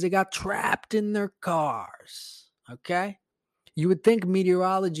because they got trapped in their cars. Okay. You would think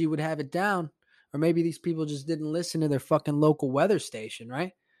meteorology would have it down, or maybe these people just didn't listen to their fucking local weather station,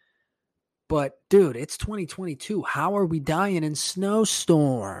 right? But dude, it's 2022. How are we dying in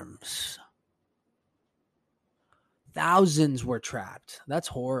snowstorms? Thousands were trapped. That's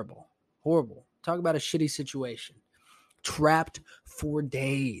horrible. Horrible. Talk about a shitty situation. Trapped for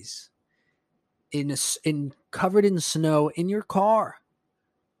days in covered in snow in your car.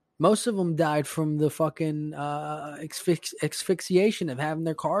 Most of them died from the fucking asphyxiation of having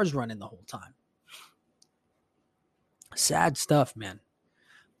their cars running the whole time. Sad stuff, man.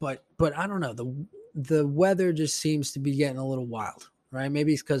 But I don't know. The weather just seems to be getting a little wild. Right?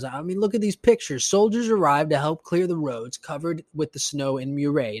 Maybe it's because, look at these pictures. Soldiers arrived to help clear the roads covered with the snow in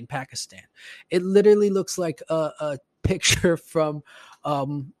Murray in Pakistan. It literally looks like a picture from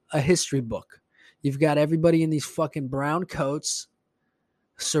a history book. You've got everybody in these fucking brown coats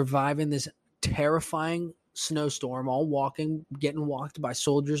surviving this terrifying snowstorm, all getting walked by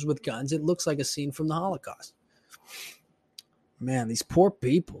soldiers with guns. It looks like a scene from the Holocaust. Man, these poor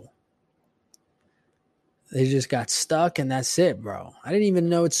people. They just got stuck, and that's it, bro. I didn't even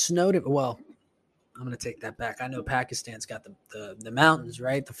know it snowed. Well, I'm going to take that back. I know Pakistan's got the mountains,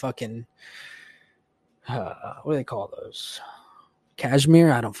 right? The fucking, what do they call those?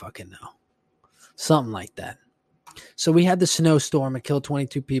 Kashmir? I don't fucking know. Something like that. So we had the snowstorm. It killed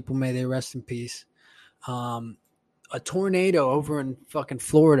 22 people. May they rest in peace. A tornado over in fucking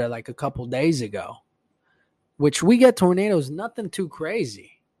Florida like a couple days ago which we get tornadoes, nothing too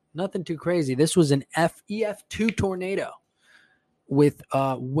crazy. Nothing too crazy. This was an EF2 tornado with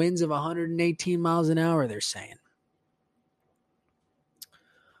winds of 118 miles an hour, they're saying.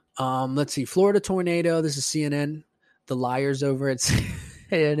 Let's see. Florida tornado. This is CNN. The liars over at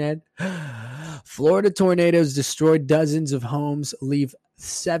CNN. Florida tornadoes destroyed dozens of homes, leave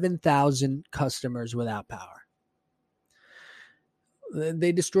 7,000 customers without power.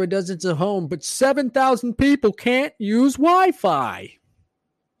 They destroyed dozens of homes, but 7,000 people can't use Wi-Fi.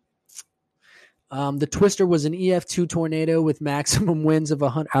 The Twister was an EF2 tornado with maximum winds of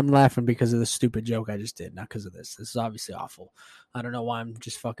 100. I'm laughing because of the stupid joke I just did, not because of this. This is obviously awful. I don't know why I'm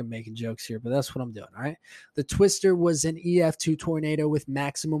just fucking making jokes here, but that's what I'm doing, all right? The Twister was an EF2 tornado with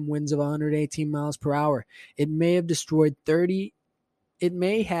maximum winds of 118 miles per hour. It may have destroyed 30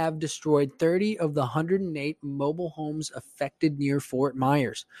 of the 108 mobile homes affected near Fort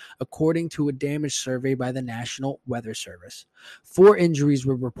Myers, according to a damage survey by the National Weather Service. 4 injuries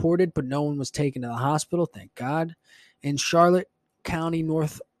were reported, but no one was taken to the hospital, thank God. In Charlotte County,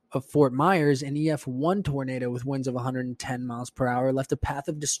 north of Fort Myers, an EF1 tornado with winds of 110 miles per hour left a path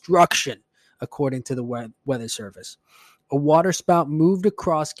of destruction, according to the Weather Service. A waterspout moved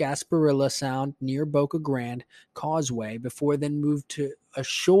across Gasparilla Sound near Boca Grande Causeway before then moved to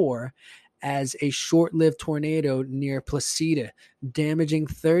ashore as a short-lived tornado near Placida, damaging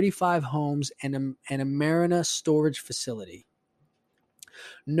 35 homes and a marina storage facility.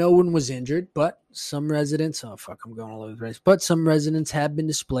 No one was injured, but some residents, I'm going all over the place, but some residents have been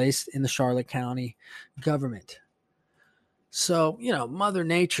displaced in the Charlotte County government. So, Mother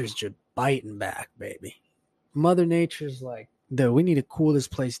Nature's just biting back, baby. Mother Nature's like, dude, we need to cool this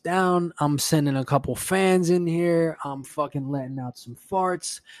place down. I'm sending a couple fans in here. I'm fucking letting out some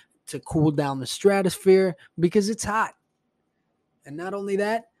farts to cool down the stratosphere because it's hot. And not only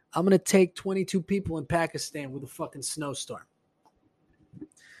that, I'm going to take 22 people in Pakistan with a fucking snowstorm.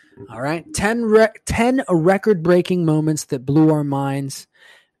 All right. 10 record-breaking moments that blew our minds,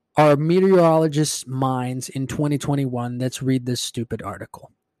 our meteorologists' minds in 2021. Let's read this stupid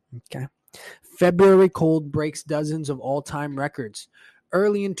article. Okay. February cold breaks dozens of all-time records.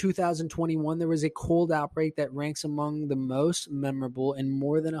 Early in 2021, there was a cold outbreak that ranks among the most memorable in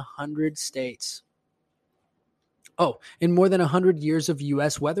more than 100 states. In more than 100 years of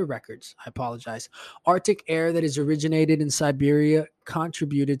U.S. weather records. I apologize. Arctic air that has originated in Siberia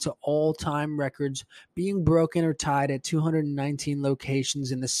contributed to all-time records being broken or tied at 219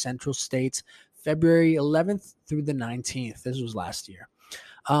 locations in the central states, February 11th through the 19th. This was last year.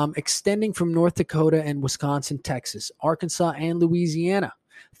 Extending from North Dakota and Wisconsin, Texas, Arkansas, and Louisiana.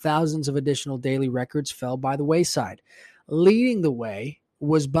 Thousands of additional daily records fell by the wayside. Leading the way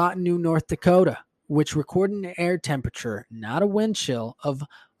was Bottineau, North Dakota, which recorded an air temperature, not a wind chill, of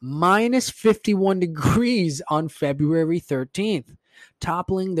minus 51 degrees on February 13th,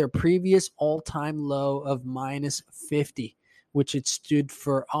 toppling their previous all-time low of minus 50, which it stood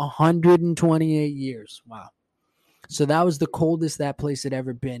for 128 years. Wow. So that was the coldest that place had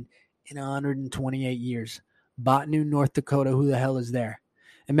ever been in 128 years. Bottineau, North Dakota. Who the hell is there?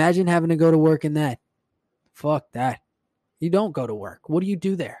 Imagine having to go to work in that. Fuck that. You don't go to work. What do you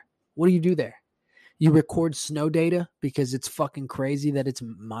do there? You record snow data because it's fucking crazy that it's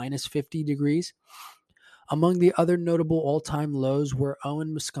minus 50 degrees. Among the other notable all-time lows were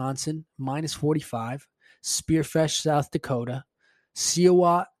Owen, Wisconsin, minus 45, Spearfish, South Dakota,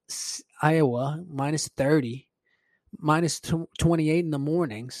 Siowa, Iowa, minus 30, minus 28 in the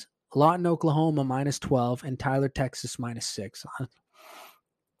mornings, Lawton, Oklahoma, minus 12, and Tyler, Texas, minus 6.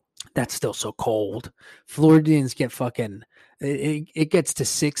 That's still so cold. Floridians get fucking, it gets to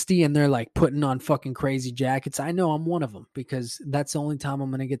 60 and they're like putting on fucking crazy jackets. I know I'm one of them because that's the only time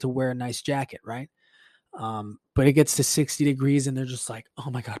I'm going to get to wear a nice jacket, right? But it gets to 60 degrees and they're just like, oh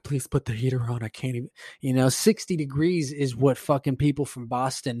my God, please put the heater on. I can't even, 60 degrees is what fucking people from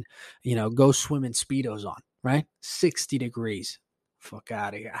Boston, go swim in Speedos on, right? 60 degrees. Fuck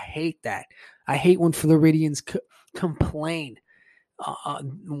out of here. I hate that. I hate when Floridians complain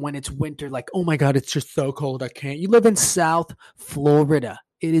when it's winter, like, oh my God, it's just so cold. I can't. You live in South Florida.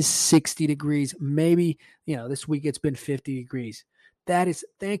 It is 60 degrees. Maybe, this week it's been 50 degrees. That is,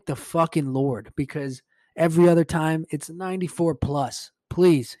 thank the fucking Lord, because every other time it's 94 plus.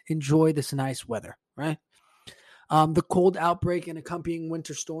 Please enjoy this nice weather, right? The cold outbreak and accompanying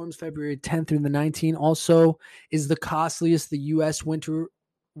winter storms, February 10th through the 19th, also is the costliest the U.S. winter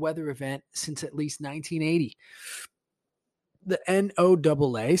weather event since at least 1980. The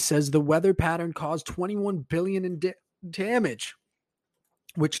NOAA says the weather pattern caused $21 billion in damage,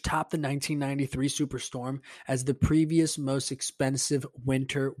 which topped the 1993 superstorm as the previous most expensive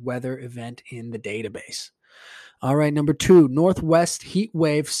winter weather event in the database. All right, number 2, Northwest heat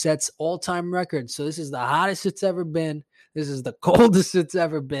wave sets all-time record. So this is the hottest it's ever been. This is the coldest it's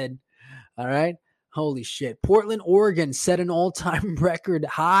ever been. All right. Holy shit. Portland, Oregon set an all-time record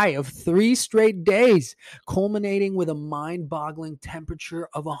high of 3 straight days, culminating with a mind-boggling temperature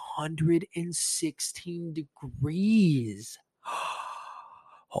of 116 degrees.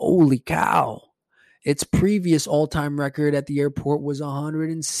 Holy cow. Its previous all-time record at the airport was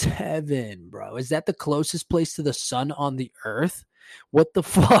 107, bro. Is that the closest place to the sun on the earth? What the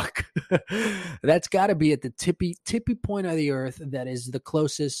fuck? That's got to be at the tippy point of the earth that is the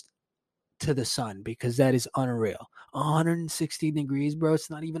closest to the sun, because that is unreal. 116 degrees, bro.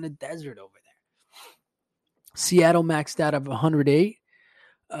 It's not even a desert over there. Seattle maxed out of 108.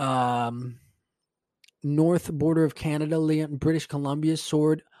 North border of Canada, British Columbia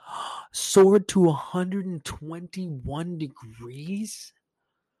soared to 121 degrees.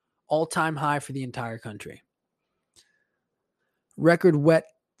 All-time high for the entire country. Record wet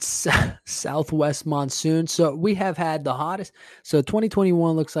southwest monsoon. So we have had the hottest. So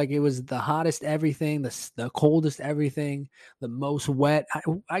 2021 looks like it was the hottest everything, the coldest everything, the most wet.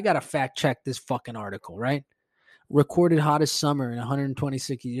 I got to fact check this fucking article, right? Recorded hottest summer in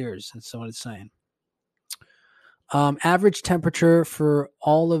 126 years. That's what it's saying. Average temperature for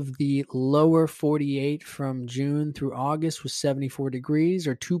all of the lower 48 from June through August was 74 degrees,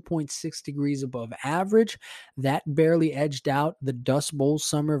 or 2.6 degrees above average. That barely edged out the Dust Bowl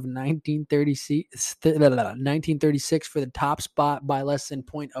summer of 1936 for the top spot by less than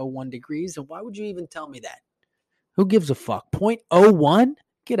 0.01 degrees. And why would you even tell me that? Who gives a fuck? 0.01?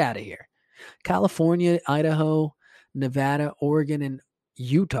 Get out of here. California, Idaho, Nevada, Oregon, and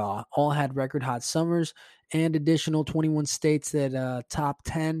Utah all had record hot summers, and additional 21 states that top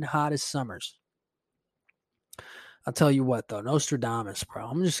 10 hottest summers. I'll tell you what, though, Nostradamus, bro.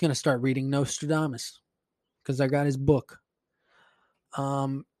 I'm just going to start reading Nostradamus because I got his book.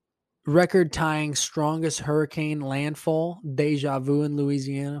 Record-tying strongest hurricane landfall, deja vu in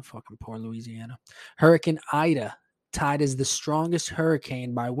Louisiana. Fucking poor Louisiana. Hurricane Ida tied as the strongest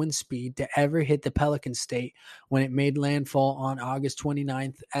hurricane by wind speed to ever hit the Pelican State when it made landfall on August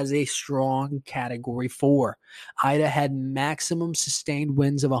 29th as a strong Category 4. Ida had maximum sustained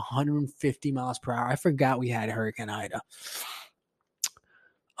winds of 150 miles per hour. I forgot we had Hurricane Ida.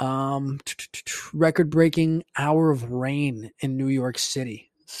 Record-breaking hour of rain in New York City.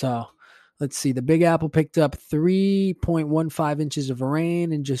 So let's see. The Big Apple picked up 3.15 inches of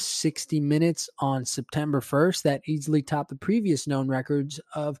rain in just 60 minutes on September 1st. That easily topped the previous known records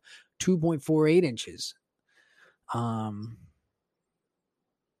of 2.48 inches. That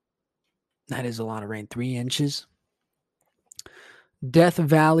is a lot of rain. 3 inches. Death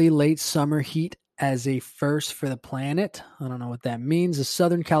Valley late summer heat as a first for the planet. I don't know what that means. The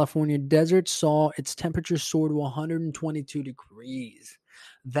Southern California desert saw its temperature soar to 122 degrees.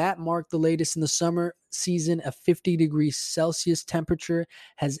 That marked the latest in the summer season. A 50 degrees Celsius temperature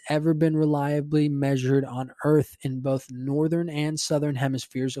has ever been reliably measured on Earth in both northern and southern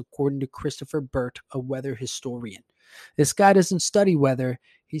hemispheres, according to Christopher Burt, a weather historian. This guy doesn't study weather.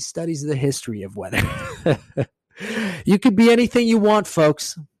 He studies the history of weather. You could be anything you want,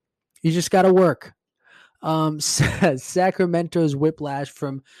 folks. You just got to work. Sacramento's whiplash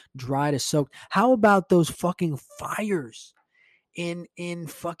from dry to soaked. How about those fucking fires in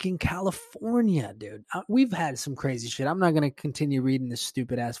fucking California, dude? We've had some crazy shit. I'm not going to continue reading this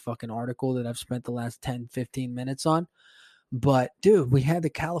stupid ass fucking article that I've spent the last 10, 15 minutes on. But, dude, we had the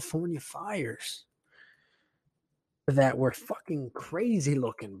California fires that were fucking crazy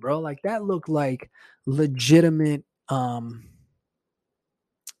looking, bro. Like, that looked like legitimate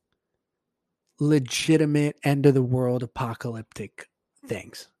end of the world apocalyptic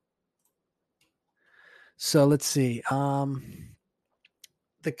things. So let's see.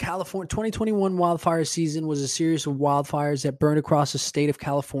 The California 2021 wildfire season was a series of wildfires that burned across the state of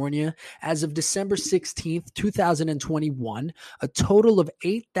California. As of December 16th, 2021, a total of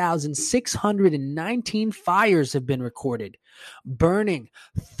 8,619 fires have been recorded, burning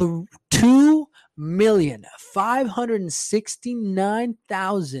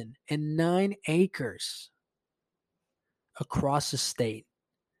 2,569,009 acres across the state.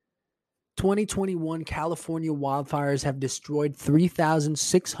 2021 California wildfires have destroyed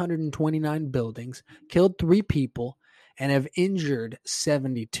 3,629 buildings, killed 3 people, and have injured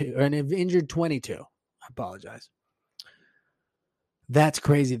 22. I apologize. That's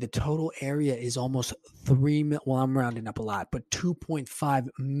crazy. The total area is almost 3 million. Well, I'm rounding up a lot, but 2.5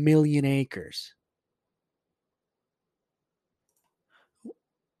 million acres.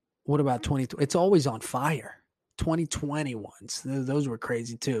 What about 2020? It's always on fire. 2021s. Those were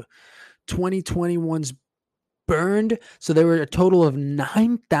crazy too. 2021's burned. So there were a total of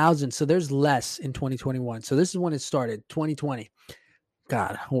 9,000. So there's less in 2021. So this is when it started, 2020.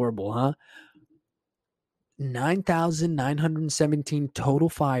 God, horrible, huh? 9,917 total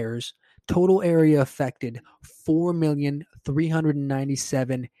fires, total area affected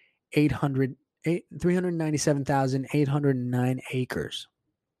 4,397,809 acres.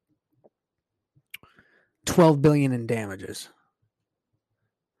 12 billion in damages.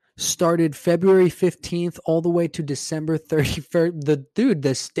 Started February 15th all the way to December 31st.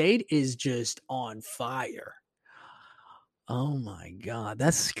 The state is just on fire. Oh my God,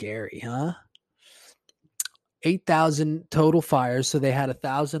 that's scary, huh? 8,000 total fires, so they had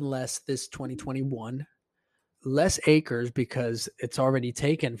 1,000 less this 2021. Less acres because it's already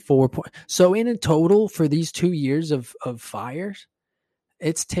taken 4 point. So in a total for these 2 years of fires,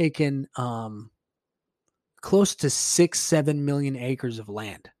 it's taken close to 6-7 million acres of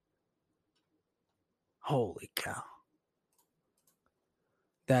land. Holy cow.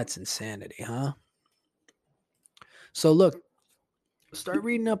 That's insanity, huh? So look, start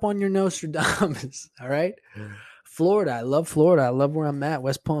reading up on your Nostradamus, all right? Florida, I love Florida. I love where I'm at,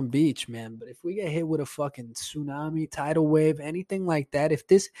 West Palm Beach, man. But if we get hit with a fucking tsunami, tidal wave, anything like that, if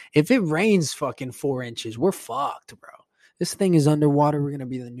it rains fucking 4 inches, we're fucked, bro. This thing is underwater. We're gonna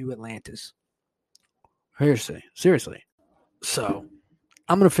be the new Atlantis. Seriously. So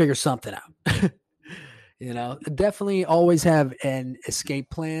I'm gonna figure something out. Definitely always have an escape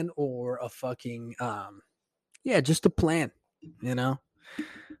plan or a fucking just a plan.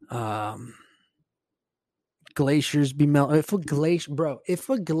 Glaciers be melting. If a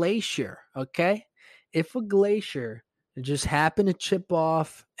glacier just happened to chip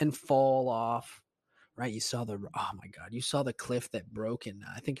off and fall off, right? You saw the cliff that broke in,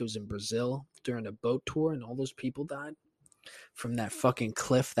 I think it was in Brazil during a boat tour, and all those people died from that fucking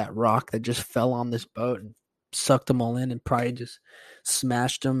cliff, that rock that just fell on this boat and sucked them all in and probably just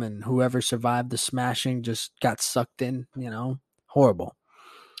smashed them, and whoever survived the smashing just got sucked in, horrible.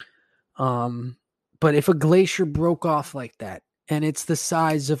 But if a glacier broke off like that and it's the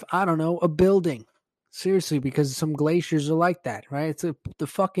size of, I don't know, a building, seriously, because some glaciers are like that, right? It's the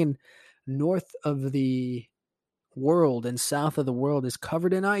fucking north of the world and south of the world is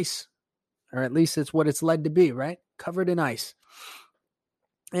covered in ice, or at least it's what it's led to be, right? Covered in ice.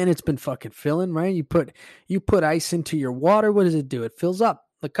 And it's been fucking filling, right? You put ice into your water. What does it do? It fills up.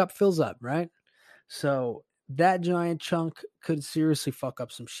 The cup fills up, right? So that giant chunk could seriously fuck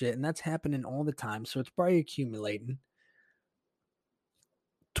up some shit. And that's happening all the time. So it's probably accumulating.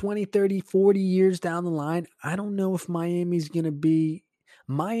 20, 30, 40 years down the line, I don't know if Miami's going to be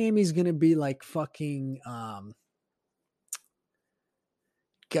like fucking,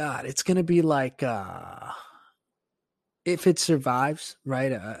 God, it's going to be like, if it survives,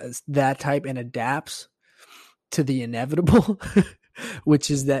 right, that type and adapts to the inevitable, which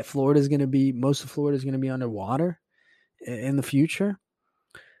is that most of Florida is going to be underwater in the future.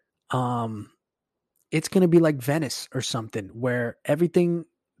 It's going to be like Venice or something, where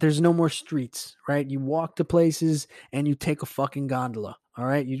there's no more streets, right? You walk to places and you take a fucking gondola. All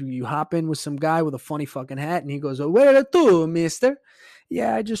right. You hop in with some guy with a funny fucking hat and he goes, "Oh, where to, mister?"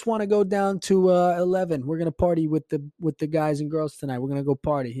 "Yeah, I just want to go down to 11. We're going to party with the guys and girls tonight. We're going to go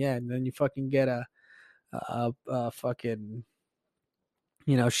party." Yeah. And then you fucking get a fucking,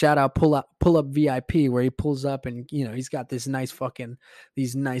 shout out pull up VIP, where he pulls up and, he's got these nice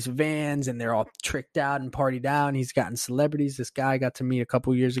vans and they're all tricked out and partied out. And he's gotten celebrities. This guy I got to meet a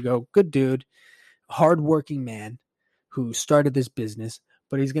couple years ago. Good dude, hardworking man who started this business,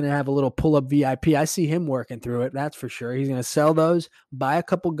 but he's going to have a little pull up VIP. I see him working through it. That's for sure. He's going to sell those, buy a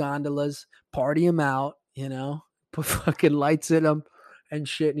couple gondolas, party them out, put fucking lights in them and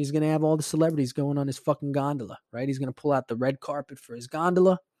shit. And he's going to have all the celebrities going on his fucking gondola, right? He's going to pull out the red carpet for his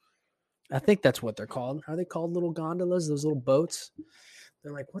gondola. I think that's what they're called. Are they called little gondolas? Those little boats?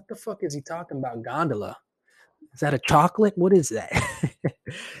 They're like, what the fuck is he talking about, gondola? Is that a chocolate? What is that?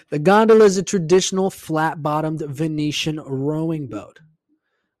 The gondola is a traditional flat-bottomed Venetian rowing boat,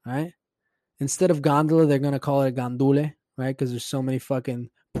 right? Instead of gondola, they're going to call it gondole, right? Because there's so many fucking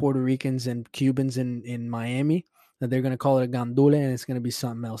Puerto Ricans and Cubans in Miami that they're going to call it a gondole, and it's going to be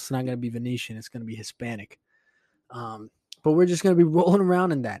something else. It's not going to be Venetian. It's going to be Hispanic. But we're just going to be rolling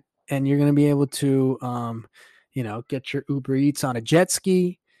around in that. And you're going to be able to, get your Uber Eats on a jet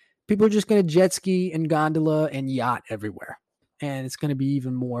ski. People are just going to jet ski and gondola and yacht everywhere. And it's going to be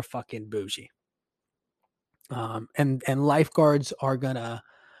even more fucking bougie. And lifeguards are going to,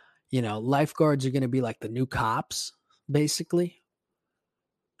 be like the new cops, basically.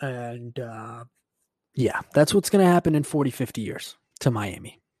 And, that's what's going to happen in 40, 50 years to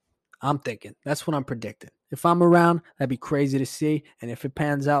Miami. I'm thinking. That's what I'm predicting. If I'm around, that'd be crazy to see. And if it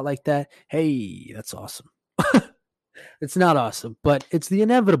pans out like that, hey, that's awesome. It's not awesome, but it's the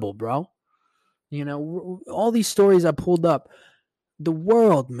inevitable, bro. You know, all these stories I pulled up, the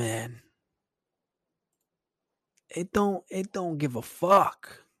world, man, it don't give a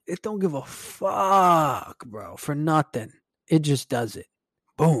fuck. It don't give a fuck, bro, for nothing. It just does it.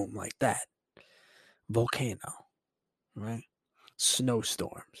 Boom, like that. Volcano, right?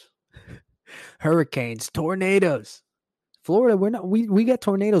 Snowstorms, hurricanes, tornadoes. Florida, we get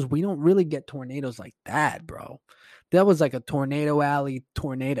tornadoes. We don't really get tornadoes like that, bro. That was like a tornado alley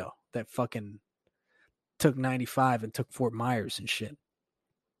tornado that fucking took 95 and took Fort Myers and shit.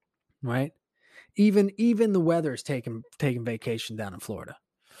 Right? Even the weather is taking vacation down in Florida,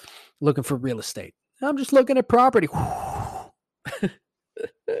 looking for real estate. I'm just looking at property.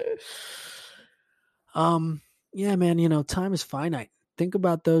 Yeah, man, you know, time is finite. Think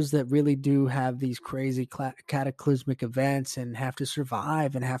about those that really do have these crazy cataclysmic events and have to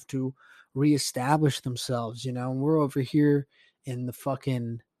survive and have to reestablish themselves, you know. And we're over here in the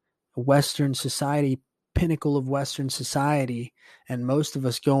fucking Western society, pinnacle of Western society, and most of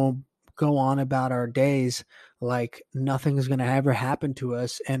us go on about our days like nothing's going to ever happen to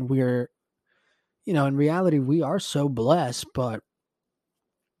us, and we're, you know, in reality we are so blessed, but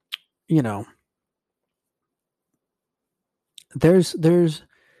you know, there's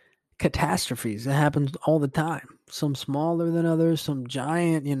catastrophes that happens all the time. Some smaller than others, some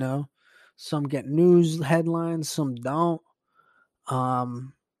giant, you know, some get news headlines, some don't.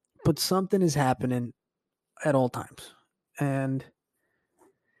 Um, but something is happening at all times. And,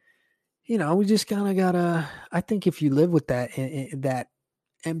 you know, we just kind of gotta, I think if you live with that, that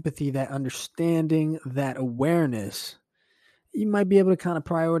empathy, that understanding, that awareness, you might be able to kind of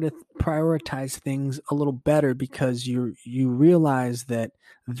prioritize things a little better, because you realize that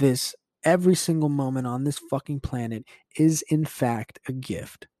this every single moment on this fucking planet is in fact a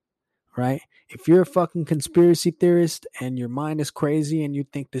gift, right? If you're a fucking conspiracy theorist and your mind is crazy and you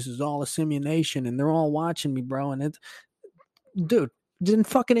think this is all a simulation and they're all watching me, bro, and it's, dude, then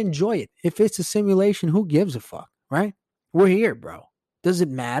fucking enjoy it. If it's a simulation, who gives a fuck, right? We're here, bro. Does it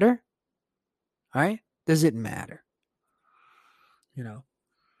matter? Right? Does it matter? You know?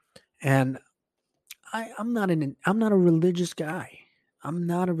 And I'm not a religious guy. I'm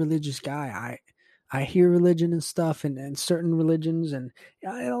not a religious guy. I hear religion and stuff, and certain religions, and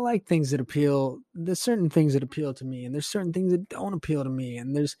I don't like things that appeal. There's certain things that appeal to me, and there's certain things that don't appeal to me,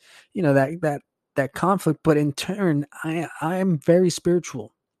 and there's, you know, that conflict. But in turn, I'm very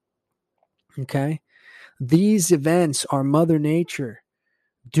spiritual. Okay, these events are Mother Nature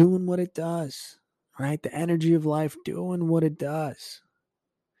doing what it does, right? The energy of life doing what it does.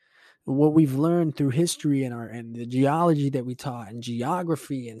 What we've learned through history and the geology that we taught and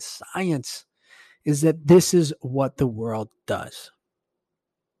geography and science is that this is what the world does.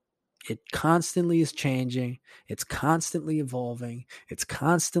 It constantly is changing, it's constantly evolving, it's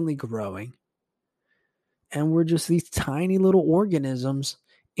constantly growing, and we're just these tiny little organisms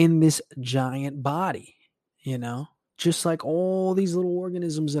in this giant body, you know, just like all these little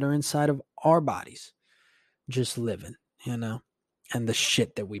organisms that are inside of our bodies, just living, you know, and the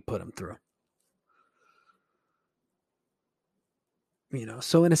shit that we put them through. You know,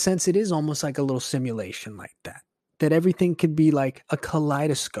 so in a sense it is almost like a little simulation, like that everything could be like a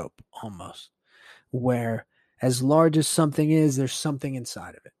kaleidoscope almost, where as large as something is, there's something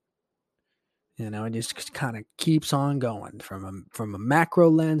inside of it. You know, it just kind of keeps on going from a macro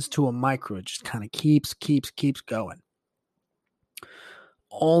lens to a micro. It just kind of keeps going,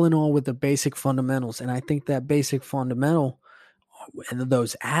 all in all, with the basic fundamentals. And I think that basic fundamental, and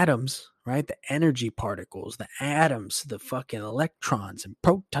those atoms, right? The energy particles, the atoms, the fucking electrons and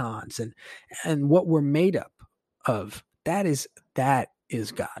protons, and what we're made up of. That is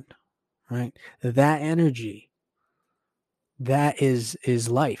God, right? That energy, that is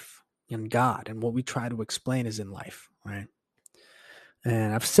life and God, and what we try to explain is in life, right?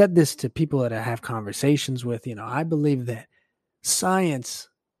 And I've said this to people that I have conversations with. You know, I believe that science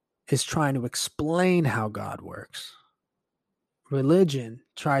is trying to explain how God works. Religion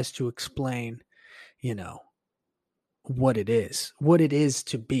tries to explain, you know, what it is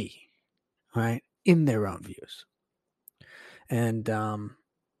to be, right, in their own views. And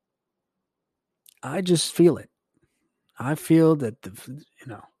I just feel it. I feel that you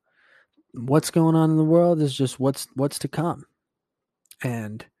know, what's going on in the world is just what's to come.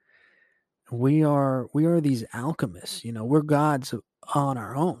 And we are these alchemists, you know, we're gods on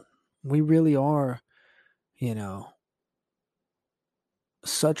our own. We really are, you know,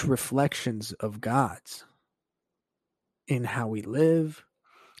 such reflections of gods in how we live,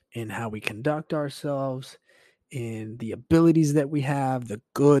 in how we conduct ourselves, in the abilities that we have, the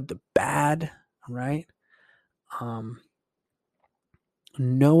good, the bad, right?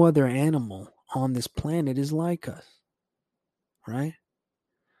 No other animal on this planet is like us, right?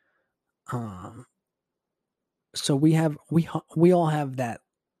 So we all have that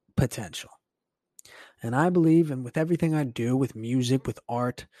potential. And I believe, and with everything I do, with music, with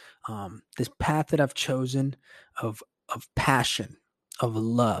art, this path that I've chosen of passion, of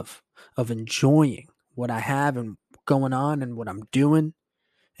love, of enjoying what I have and going on and what I'm doing,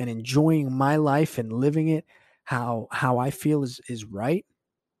 and enjoying my life and living it how I feel is right.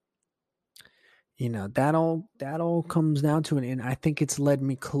 That all comes down to it, and I think it's led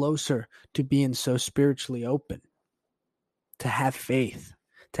me closer to being so spiritually open, to have faith,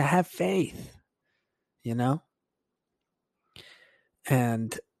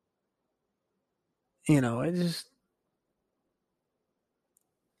 and it just,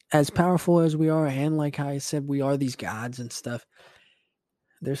 as powerful as we are, and like how I said, we are these gods and stuff,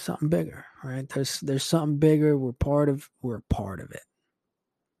 there's something bigger, right? There's something bigger. We're a part of it.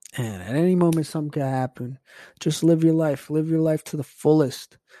 And at any moment, something could happen. Just live your life to the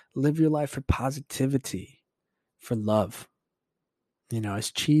fullest. Live your life for positivity, for love.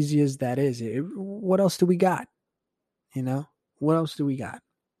 As cheesy as that is, what else do we got? What else do we got?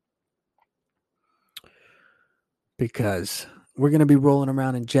 Because we're going to be rolling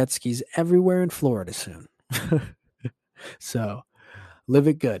around in jet skis everywhere in Florida soon. So live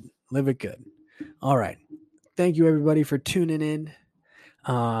it good. All right. Thank you, everybody, for tuning in.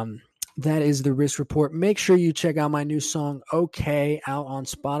 That is the Risk Report. Make sure you check out my new song, Okay, out on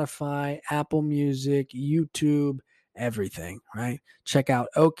Spotify, Apple Music, YouTube, everything, right? Check out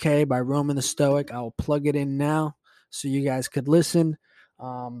Okay by Roman the Stoic. I'll plug it in now so you guys could listen.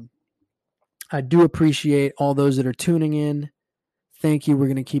 I do appreciate all those that are tuning in. Thank you. We're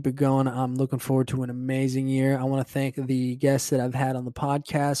going to keep it going. I'm looking forward to an amazing year. I want to thank the guests that I've had on the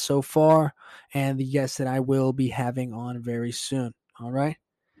podcast so far and the guests that I will be having on very soon. All right.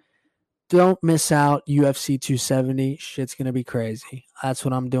 Don't miss out UFC 270. Shit's going to be crazy. That's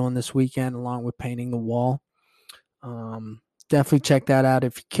what I'm doing this weekend along with painting the wall. Definitely check that out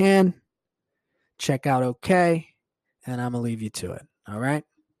if you can. Check out Okay. And I'm going to leave you to it. All right.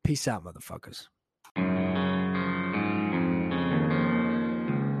 Peace out, motherfuckers.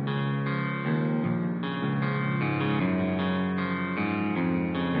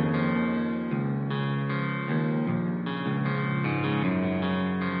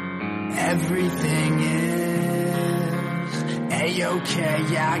 Everything is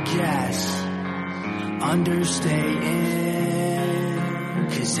A-okay, I guess. Understating,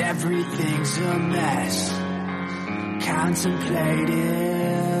 'cause everything's a mess.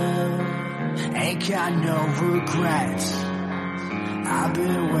 Contemplative, ain't got no regrets. I've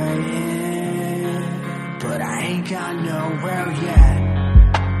been waiting, but I ain't got nowhere yet.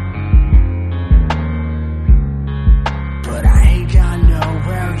 But I ain't got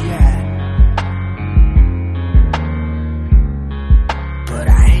nowhere yet. But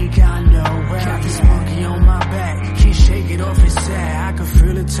I ain't got nowhere. Got this monkey on my back, can't shake it off his sack. I can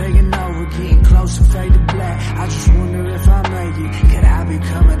feel it taking over, getting closer, fade to black. I just wonder if I make it. Can I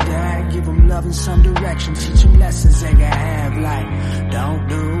become a dad? Give them love in some direction, teach them lessons they can have. Like, don't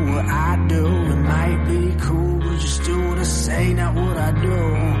do what I do. It might be cool, but just do what I say, not what I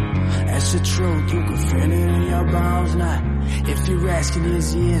do. That's the truth, you can feel it in your bones now. If you're asking,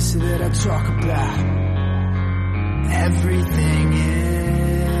 is the answer that I talk about. Everything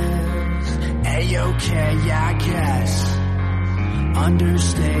is A-okay, I guess.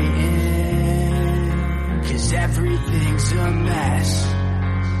 Understating, 'cause everything's a mess.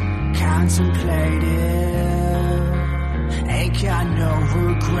 Contemplative, ain't got no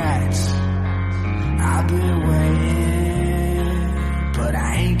regrets. I've been waiting, but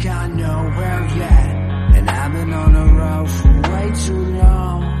I ain't got nowhere yet. And I've been on the road for way too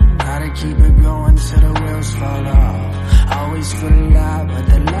long. Gotta keep it going till the wheels fall off. Always feel alive, but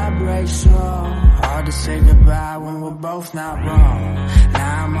the light breaks off. Hard to say goodbye when we're both not wrong.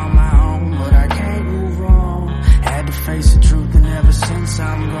 Now I'm on my own, but I can't move on. Had to face the truth, and ever since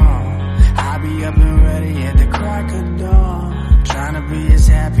I'm gone, I'll be up and ready at the crack of dawn. Trying to be as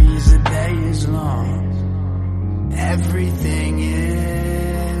happy as the day is long. Everything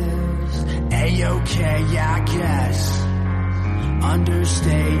is A-okay, I guess.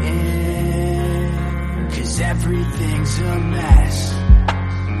 Understating, 'cause everything's a mess.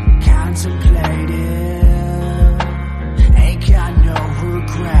 Contemplative, ain't got no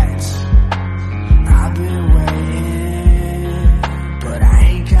regrets. I've been waiting, but I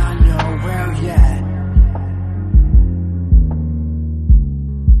ain't got nowhere yet.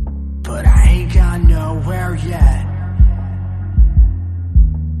 ain't gone nowhere yet.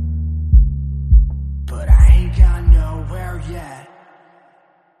 But I ain't gone nowhere yet.